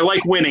 but I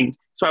like winning.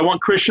 So I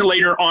want Christian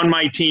Laettner on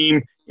my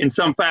team in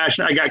some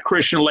fashion. I got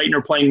Christian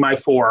Laettner playing my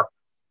four.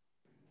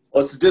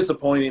 Well, it's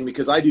disappointing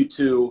because I do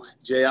too,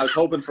 Jay. I was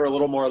hoping for a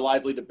little more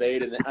lively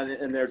debate,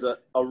 and there's a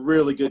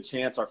really good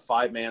chance our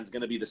five-man's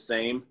going to be the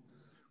same.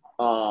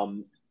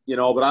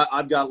 But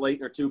I've got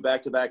Laettner too,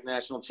 back-to-back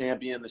national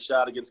champion, the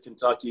shot against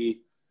Kentucky.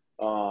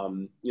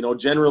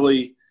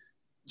 Generally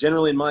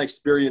in my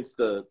experience,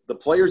 the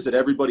players that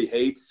everybody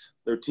hates,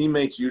 their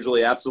teammates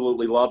usually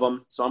absolutely love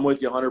them. So I'm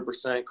with you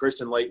 100%.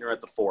 Christian Laettner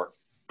at the four.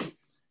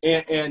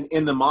 And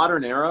in the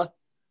modern era,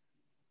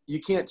 you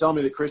can't tell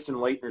me that Christian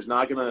Laettner is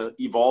not going to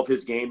evolve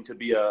his game to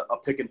be a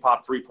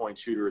pick-and-pop three-point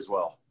shooter as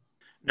well.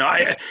 No,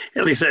 at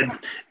least said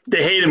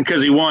they hate him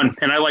because he won,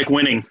 and I like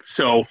winning.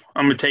 So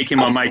I'm going to take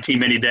him on my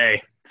team any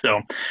day. So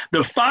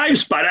the five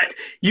spot,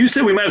 you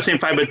said we might have the same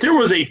five, but there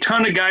was a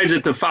ton of guys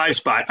at the five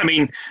spot. I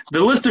mean, the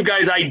list of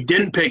guys I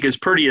didn't pick is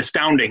pretty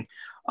astounding.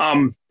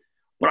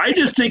 But I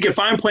just think if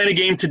I'm playing a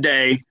game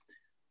today,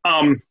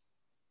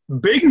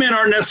 big men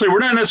we're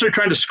not necessarily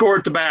trying to score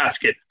at the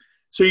basket.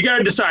 So you got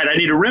to decide, I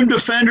need a rim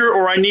defender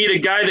or I need a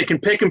guy that can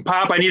pick and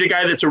pop. I need a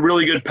guy that's a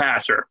really good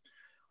passer.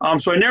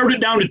 So I narrowed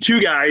it down to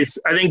two guys.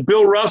 I think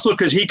Bill Russell,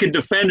 because he could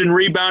defend and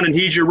rebound and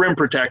he's your rim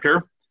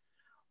protector.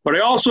 But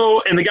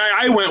and the guy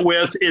I went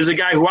with is a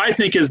guy who I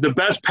think is the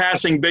best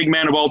passing big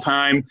man of all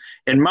time.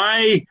 And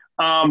my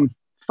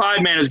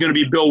five-man is going to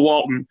be Bill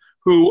Walton,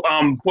 who,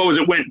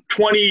 went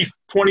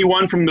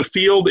 20-21 from the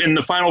field in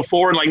the Final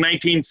Four in like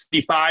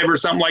 1965 or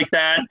something like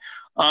that.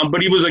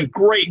 But he was a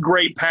great,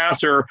 great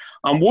passer.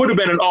 Would have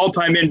been an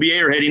all-time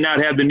NBAer had he not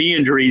had the knee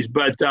injuries.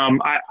 But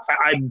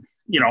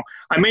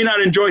I may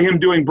not enjoy him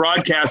doing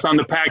broadcasts on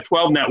the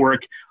Pac-12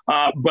 network,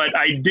 but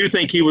I do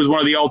think he was one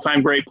of the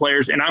all-time great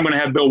players, and I'm going to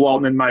have Bill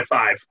Walton in my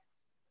five.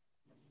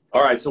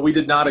 All right, so we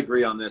did not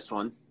agree on this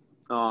one.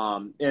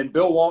 And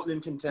Bill Walton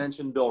in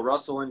contention, Bill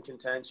Russell in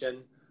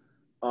contention.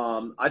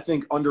 I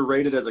think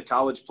underrated as a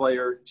college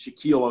player,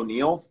 Shaquille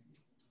O'Neal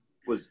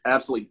was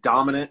absolutely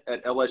dominant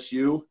at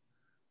LSU.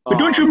 But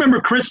don't you remember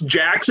Chris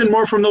Jackson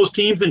more from those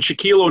teams than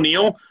Shaquille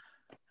O'Neal?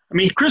 I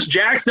mean,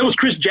 that was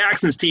Chris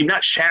Jackson's team,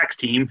 not Shaq's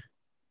team.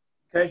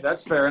 Okay,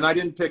 that's fair. And I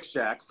didn't pick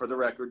Shaq for the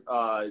record.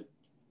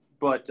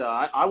 But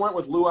I went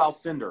with Lou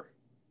Alcindor.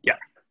 Yeah.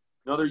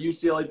 Another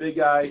UCLA big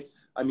guy.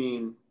 I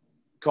mean,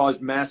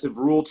 caused massive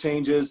rule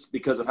changes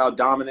because of how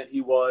dominant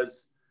he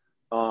was.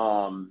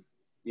 Won,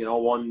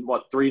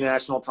 3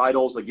 national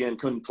titles. Again,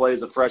 couldn't play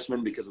as a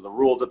freshman because of the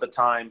rules at the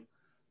time.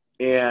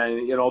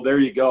 And, there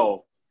you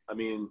go. I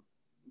mean,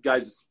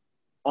 guy's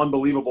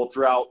unbelievable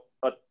throughout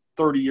a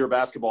 30-year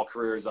basketball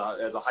career as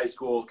a high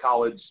school,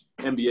 college,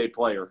 NBA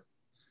player.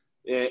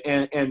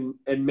 And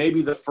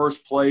maybe the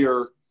first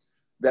player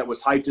that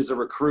was hyped as a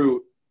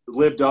recruit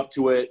lived up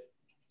to it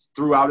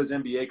throughout his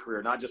NBA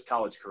career, not just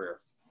college career.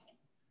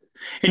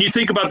 And you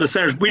think about the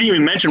centers. We didn't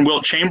even mention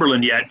Wilt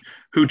Chamberlain yet,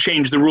 who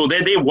changed the rule.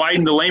 They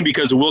widened the lane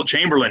because of Wilt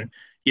Chamberlain.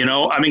 You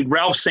know, I mean,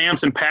 Ralph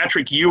Sampson,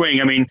 Patrick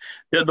Ewing. I mean,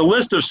 the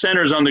list of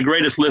centers on the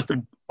greatest list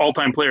of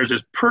all-time players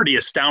is pretty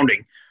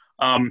astounding.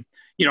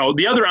 You know,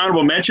 the other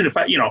honorable mention, if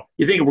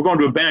you think if we're going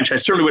to a bench, I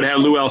certainly would have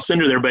Lou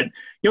Alcindor there. But,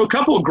 a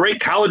couple of great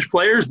college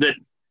players that,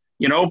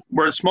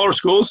 were at smaller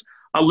schools.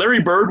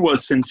 Larry Bird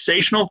was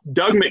sensational.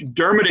 Doug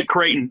McDermott at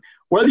Creighton.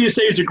 Whether you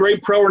say he's a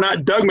great pro or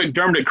not, Doug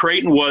McDermott at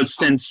Creighton was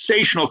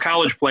sensational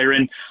college player.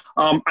 And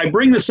I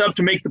bring this up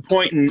to make the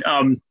point,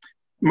 and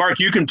Mark,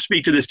 you can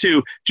speak to this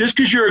too. Just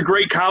because you're a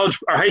great college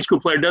or high school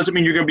player doesn't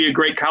mean you're going to be a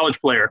great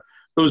college player.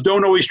 Those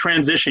don't always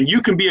transition.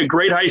 You can be a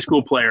great high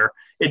school player.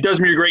 It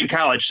doesn't mean you're great in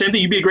college. Same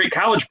thing, you be a great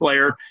college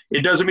player.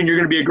 It doesn't mean you're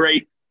going to be a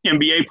great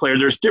NBA player.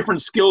 There's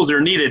different skills that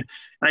are needed.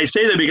 And I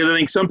say that because I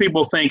think some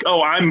people think,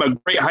 oh, I'm a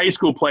great high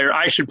school player.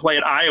 I should play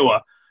at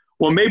Iowa.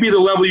 Well, maybe the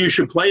level you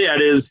should play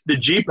at is the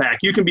GPAC.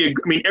 You can be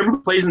everyone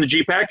who plays in the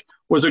GPAC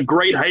was a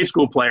great high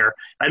school player.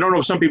 I don't know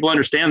if some people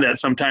understand that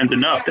sometimes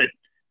enough, that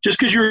just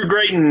because you're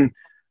great in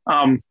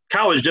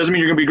college doesn't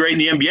mean you're going to be great in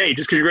the NBA.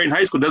 Just because you're great in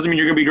high school doesn't mean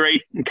you're going to be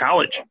great in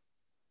college.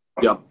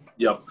 Yep,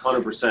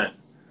 100%.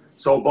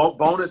 So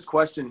bonus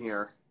question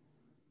here.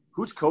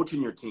 Who's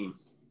coaching your team?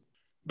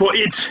 Well,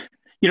 it's,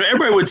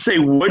 everybody would say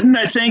Wooden,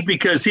 I think,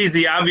 because he's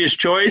the obvious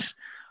choice.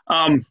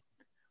 But,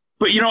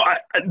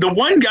 the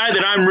one guy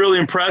that I'm really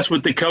impressed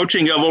with the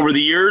coaching of over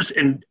the years,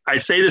 and I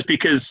say this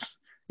because,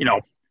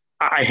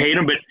 I hate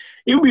him, but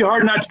it would be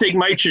hard not to take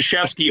Mike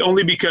Krzyzewski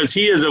only because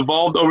he has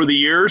evolved over the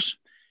years.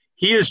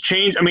 He has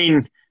changed. I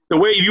mean, the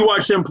way you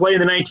watch them play in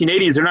the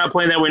 1980s, they're not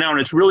playing that way now,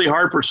 and it's really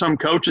hard for some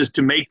coaches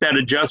to make that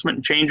adjustment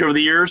and change over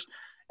the years.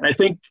 And I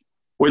think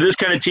with this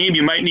kind of team,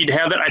 you might need to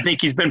have that. I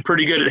think he's been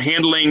pretty good at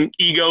handling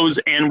egos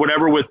and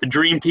whatever with the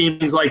dream team,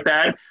 things like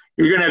that.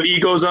 You're going to have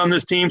egos on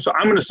this team, so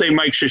I'm going to say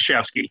Mike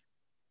Krzyzewski.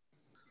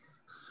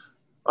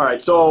 All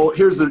right, so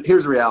here's the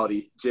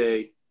reality,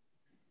 Jay.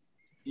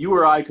 You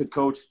or I could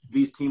coach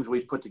these teams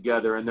we've put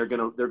together, and they're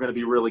gonna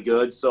be really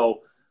good.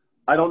 So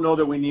I don't know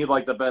that we need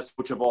like the best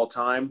coach of all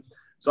time.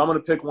 So I'm gonna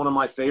pick one of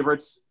my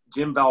favorites,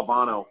 Jim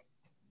Valvano.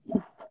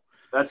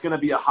 That's gonna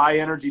be a high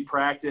energy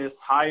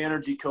practice, high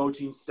energy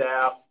coaching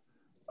staff.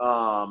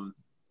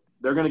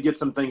 They're gonna get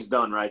some things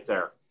done right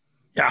there.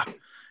 Yeah,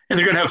 and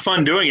they're gonna have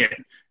fun doing it.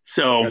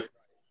 So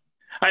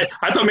I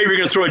thought maybe you were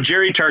gonna throw a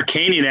Jerry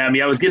Tarkanian at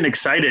me. I was getting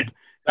excited.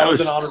 That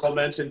was an honorable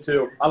mention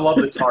too. I love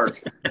the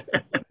Tark.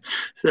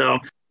 So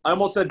I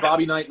almost said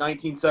Bobby Knight,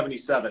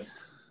 1977.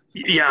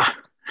 Yeah,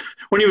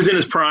 when he was in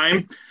his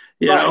prime,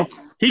 you know,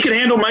 he could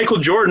handle Michael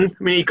Jordan.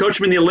 I mean, he coached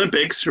him in the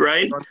Olympics,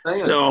 right?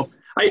 So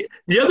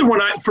the other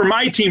one for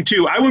my team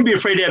too, I wouldn't be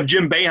afraid to have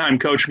Jim Boeheim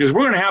coach because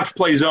we're going to have to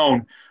play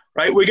zone,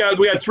 right? We got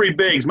three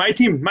bigs. My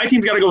team's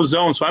got to go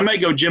zone, so I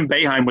might go Jim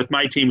Boeheim with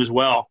my team as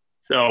well.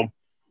 So.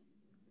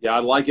 Yeah, I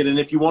like it. And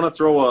if you want to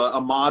throw a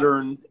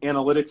modern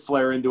analytic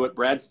flair into it,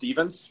 Brad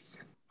Stevens.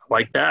 I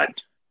like that.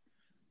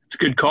 It's a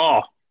good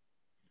call.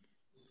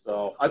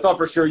 So I thought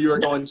for sure you were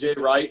going Jay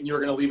Wright and you were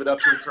going to leave it up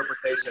to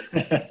interpretation.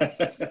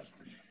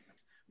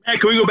 Man,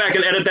 can we go back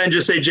and edit that and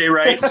just say Jay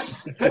Wright?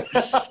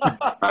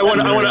 I want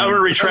to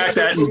retract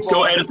that and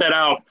go edit that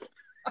out.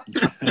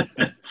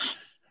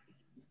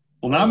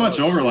 Well, not much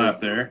overlap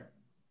there.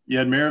 You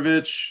had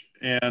Maravich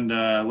and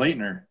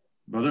Leitner.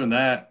 But other than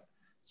that,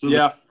 so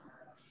yeah.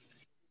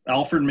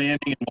 Alfred Manning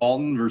and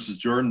Walton versus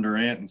Jordan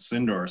Durant and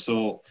Sindor.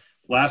 So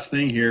last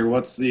thing here,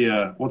 what's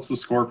the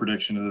score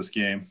prediction of this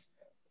game?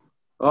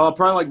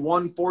 Probably like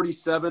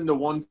 147 to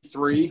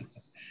 1-3,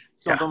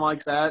 something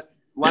like that.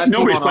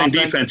 Nobody's playing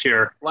defense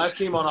here. Last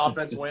team on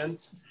offense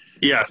wins.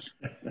 Yes.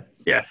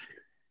 Yeah.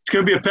 It's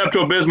going to be a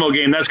Pepto-Bismol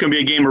game. That's going to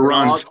be a game of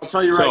runs. I'll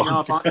tell you right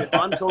now, if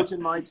I'm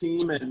coaching my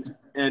team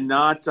and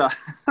not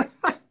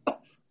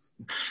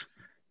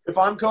if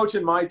I'm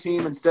coaching my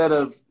team instead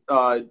of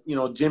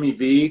Jimmy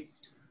V,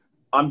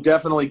 I'm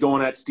definitely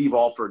going at Steve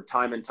Alford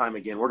time and time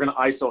again. We're going to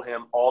ISO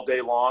him all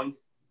day long,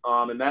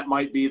 and that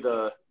might be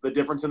the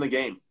difference in the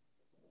game.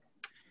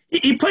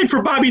 He played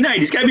for Bobby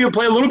Knight. He's got to be able to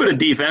play a little bit of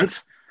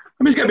defense.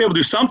 I mean, he's got to be able to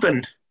do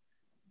something.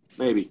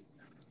 Maybe.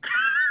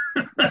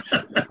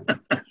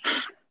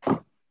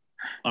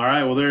 All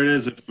right. Well, there it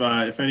is.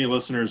 If any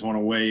listeners want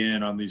to weigh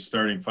in on these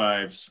starting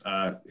fives,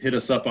 hit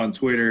us up on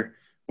Twitter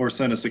or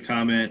send us a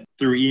comment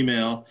through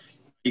email.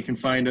 You can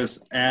find us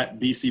at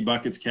BC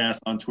Buckets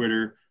Cast on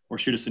Twitter, or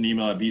shoot us an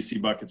email at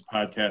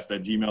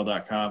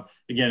bcbucketspodcast@gmail.com.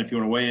 Again, if you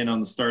want to weigh in on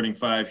the starting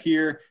five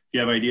here, if you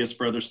have ideas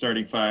for other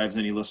starting fives,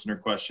 any listener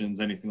questions,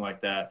 anything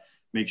like that,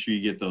 make sure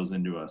you get those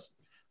into us.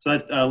 So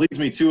that leads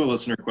me to a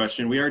listener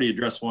question. We already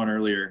addressed one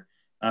earlier,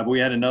 but we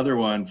had another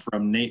one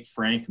from Nate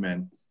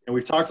Frankman. And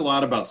we've talked a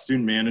lot about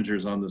student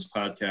managers on this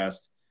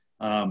podcast.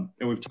 And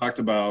we've talked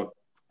about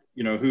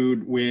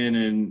who'd win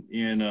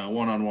in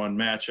one-on-one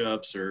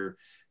matchups, or,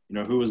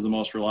 who was the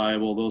most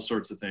reliable, those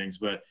sorts of things.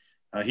 But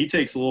he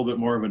takes a little bit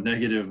more of a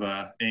negative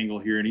angle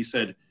here. And he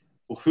said,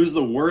 well, who's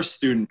the worst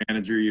student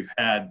manager you've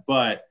had?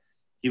 But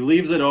he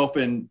leaves it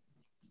open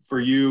for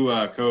you,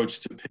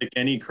 Coach, to pick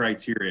any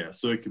criteria.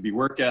 So it could be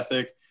work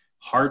ethic,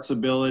 Hart's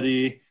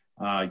ability,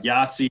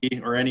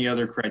 Yahtzee, or any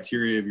other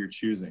criteria of your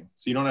choosing.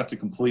 So you don't have to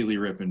completely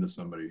rip into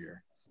somebody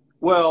here.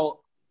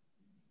 Well,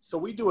 so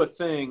we do a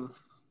thing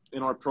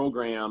in our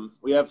program,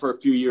 we have for a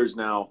few years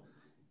now.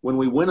 When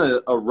we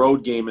win a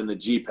road game in the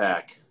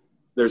GPAC,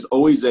 there's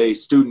always a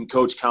student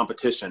coach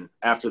competition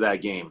after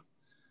that game.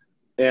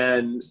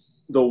 And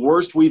the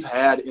worst we've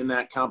had in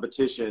that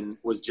competition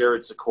was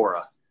Jared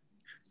Sikora,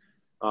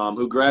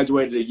 who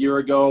graduated a year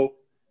ago,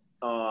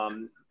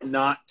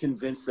 not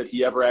convinced that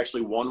he ever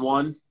actually won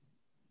one.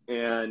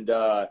 And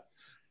I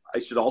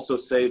should also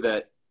say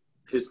that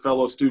his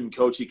fellow student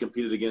coach he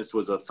competed against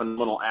was a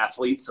phenomenal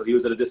athlete, so he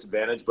was at a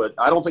disadvantage. But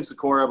I don't think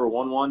Sikora ever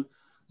won one.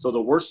 So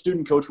the worst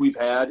student coach we've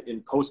had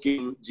in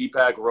post-game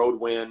GPAC road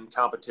win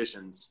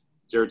competitions,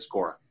 Jared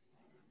Sikora.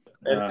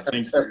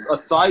 Thanks. A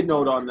side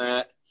note on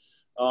that,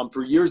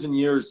 for years and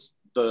years,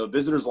 the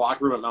visitors'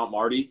 locker room at Mount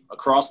Marty,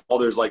 across the hall,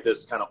 there's like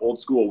this kind of old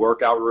school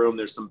workout room.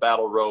 There's some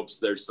battle ropes.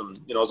 There's some,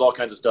 there's all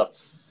kinds of stuff.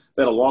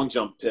 They had a long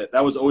jump pit.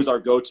 That was always our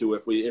go-to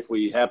if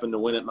we happened to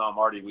win at Mount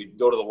Marty. We'd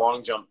go to the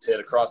long jump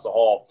pit across the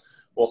hall.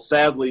 Well,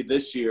 sadly,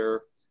 this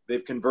year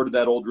they've converted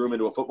that old room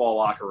into a football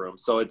locker room.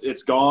 So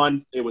it's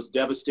gone. It was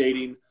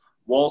devastating.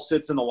 Wall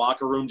sits in the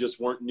locker room just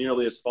weren't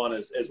nearly as fun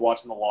as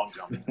watching the long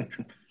jump.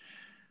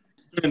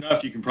 Good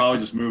enough, you can probably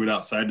just move it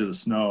outside to the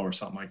snow or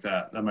something like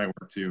that. That might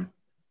work too.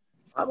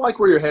 I like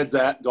where your head's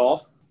at,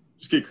 Gall.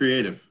 Just get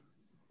creative.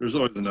 There's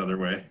always another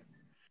way.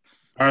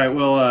 All right.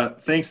 Well,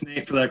 thanks,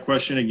 Nate, for that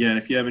question. Again,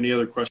 if you have any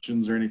other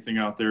questions or anything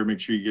out there, make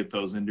sure you get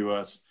those into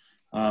us.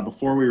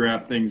 Before we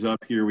wrap things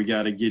up here, we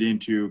got to get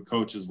into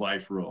Coach's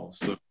life rules.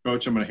 So,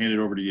 Coach, I'm going to hand it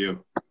over to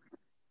you.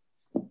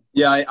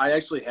 Yeah, I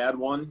actually had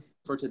one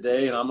for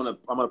today, and I'm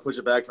gonna push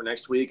it back for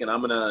next week, and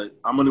I'm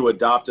gonna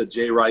adopt a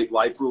Jay Wright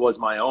life rule as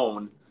my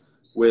own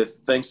with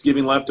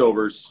Thanksgiving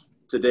leftovers.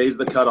 Today's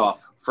the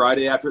cutoff.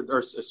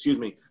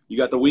 You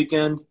got the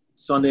weekend,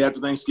 Sunday after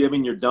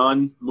Thanksgiving, you're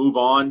done, move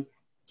on,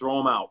 throw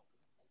them out.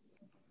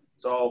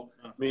 So,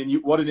 I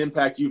mean, what an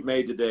impact you've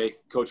made today,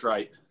 Coach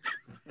Wright.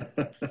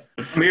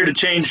 I'm here to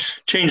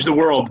change the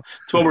world.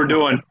 That's what we're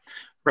doing,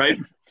 right?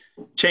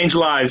 Change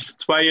lives.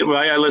 That's why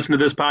I listen to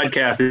this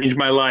podcast. It changed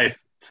my life.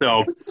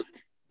 So,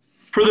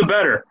 for the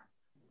better.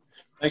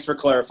 Thanks for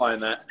clarifying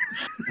that.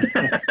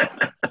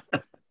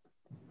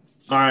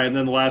 All right, and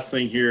then the last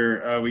thing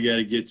here we got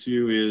to get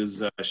to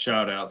is a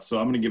shout-out. So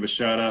I'm going to give a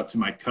shout-out to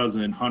my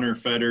cousin, Hunter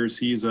Fetters.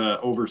 He's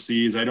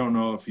overseas. I don't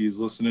know if he's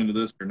listening to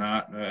this or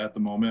not at the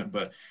moment,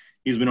 but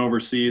he's been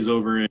overseas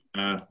over in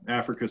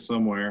Africa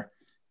somewhere,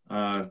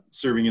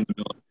 serving in the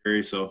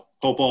military. So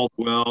hope all's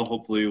well.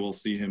 Hopefully we'll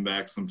see him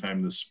back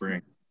sometime this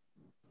spring.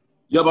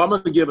 Yeah, but I'm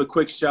going to give a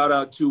quick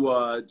shout-out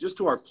to just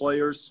to our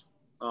players.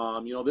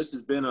 This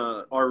has been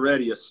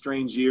already a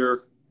strange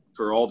year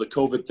for all the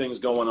COVID things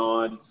going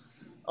on.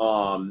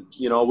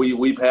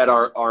 We've had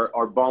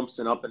our bumps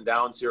and up and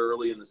downs here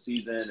early in the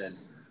season, and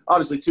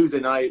obviously Tuesday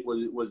night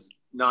was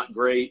not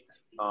great.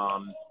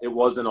 It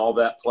wasn't all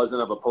that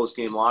pleasant of a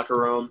post-game locker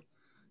room,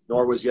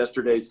 nor was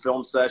yesterday's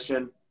film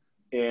session.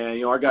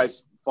 And, our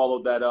guys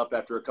followed that up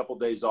after a couple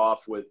days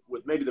off with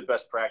maybe the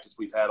best practice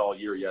we've had all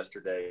year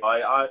yesterday.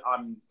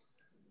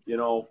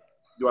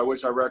 Do I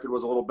wish our record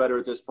was a little better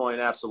at this point?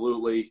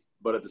 Absolutely.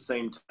 But at the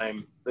same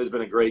time, there's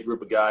been a great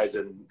group of guys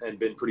and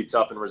been pretty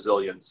tough and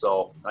resilient.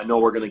 So I know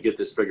we're going to get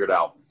this figured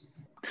out.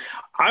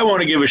 I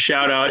want to give a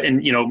shout out,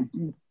 and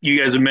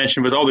you guys have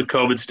mentioned with all the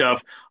COVID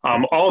stuff,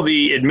 all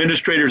the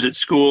administrators at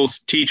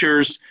schools,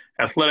 teachers,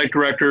 athletic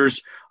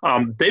directors,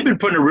 they've been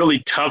put in a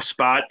really tough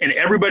spot, and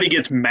everybody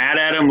gets mad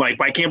at them,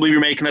 like, I can't believe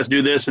you're making us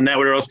do this and that,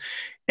 whatever else.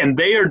 And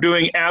they are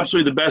doing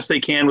absolutely the best they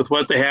can with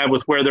what they have,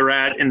 with where they're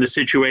at and the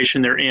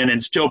situation they're in,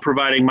 and still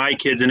providing my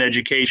kids an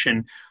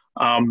education.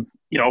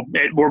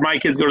 Where my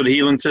kids go to the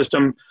Heelan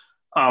system,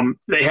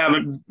 they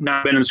haven't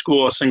not been in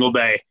school a single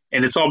day.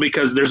 And it's all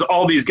because there's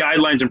all these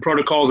guidelines and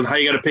protocols and how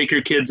you got to pick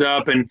your kids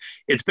up. And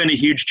it's been a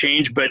huge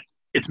change, but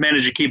it's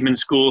managed to keep them in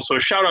school. So a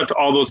shout out to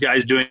all those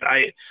guys doing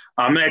it.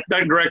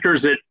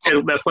 Directors at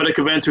athletic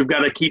events who've got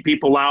to keep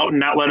people out and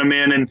not let them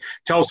in, and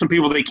tell some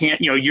people they can't,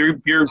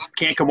 you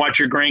can't come watch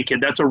your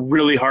grandkid. That's a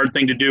really hard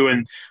thing to do.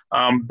 And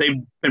they've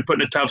been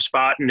put in a tough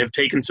spot and have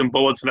taken some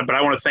bullets in it, but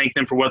I want to thank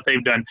them for what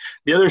they've done.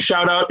 The other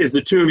shout out is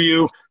the two of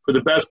you for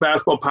the best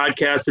basketball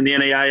podcast in the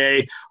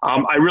NAIA.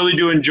 I really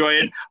do enjoy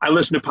it. I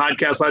listen to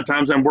podcasts a lot of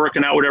times. I'm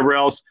working out, whatever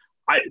else.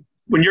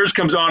 When yours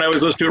comes on, I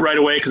always listen to it right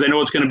away because I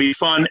know it's going to be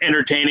fun,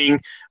 entertaining.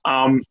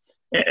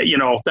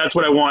 That's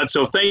what I want.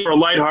 So thank you for a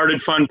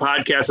lighthearted, fun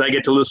podcast I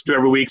get to listen to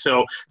every week.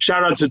 So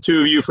shout out to the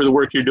two of you for the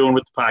work you're doing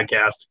with the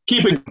podcast.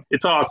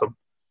 It's awesome.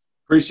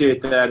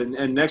 Appreciate that.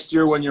 And next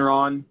year when you're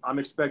on, I'm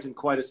expecting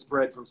quite a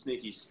spread from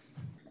Sneakies.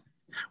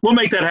 We'll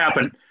make that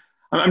happen.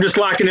 I'm just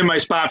locking in my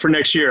spot for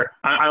next year.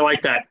 I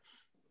like that.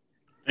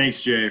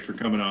 Thanks, Jay, for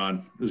coming on.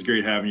 It was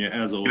great having you,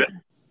 as always.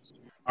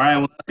 All right,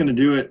 well, that's going to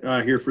do it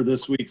here for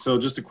this week. So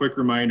just a quick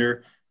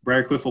reminder,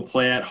 Briarcliff will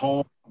play at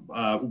home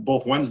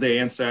both Wednesday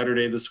and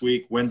Saturday this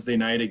week. Wednesday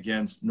night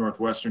against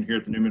Northwestern here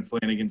at the Newman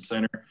Flanagan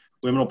Center.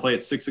 Women will play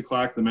at 6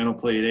 o'clock. The men will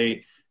play at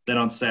 8. Then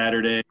on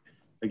Saturday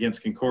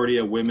against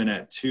Concordia, women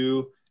at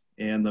 2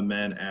 and the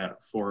men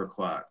at 4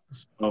 o'clock.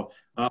 So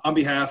on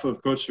behalf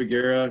of Coach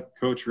Figuera,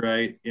 Coach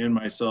Wright, and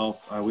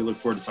myself, we look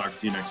forward to talking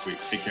to you next week.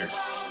 Take care.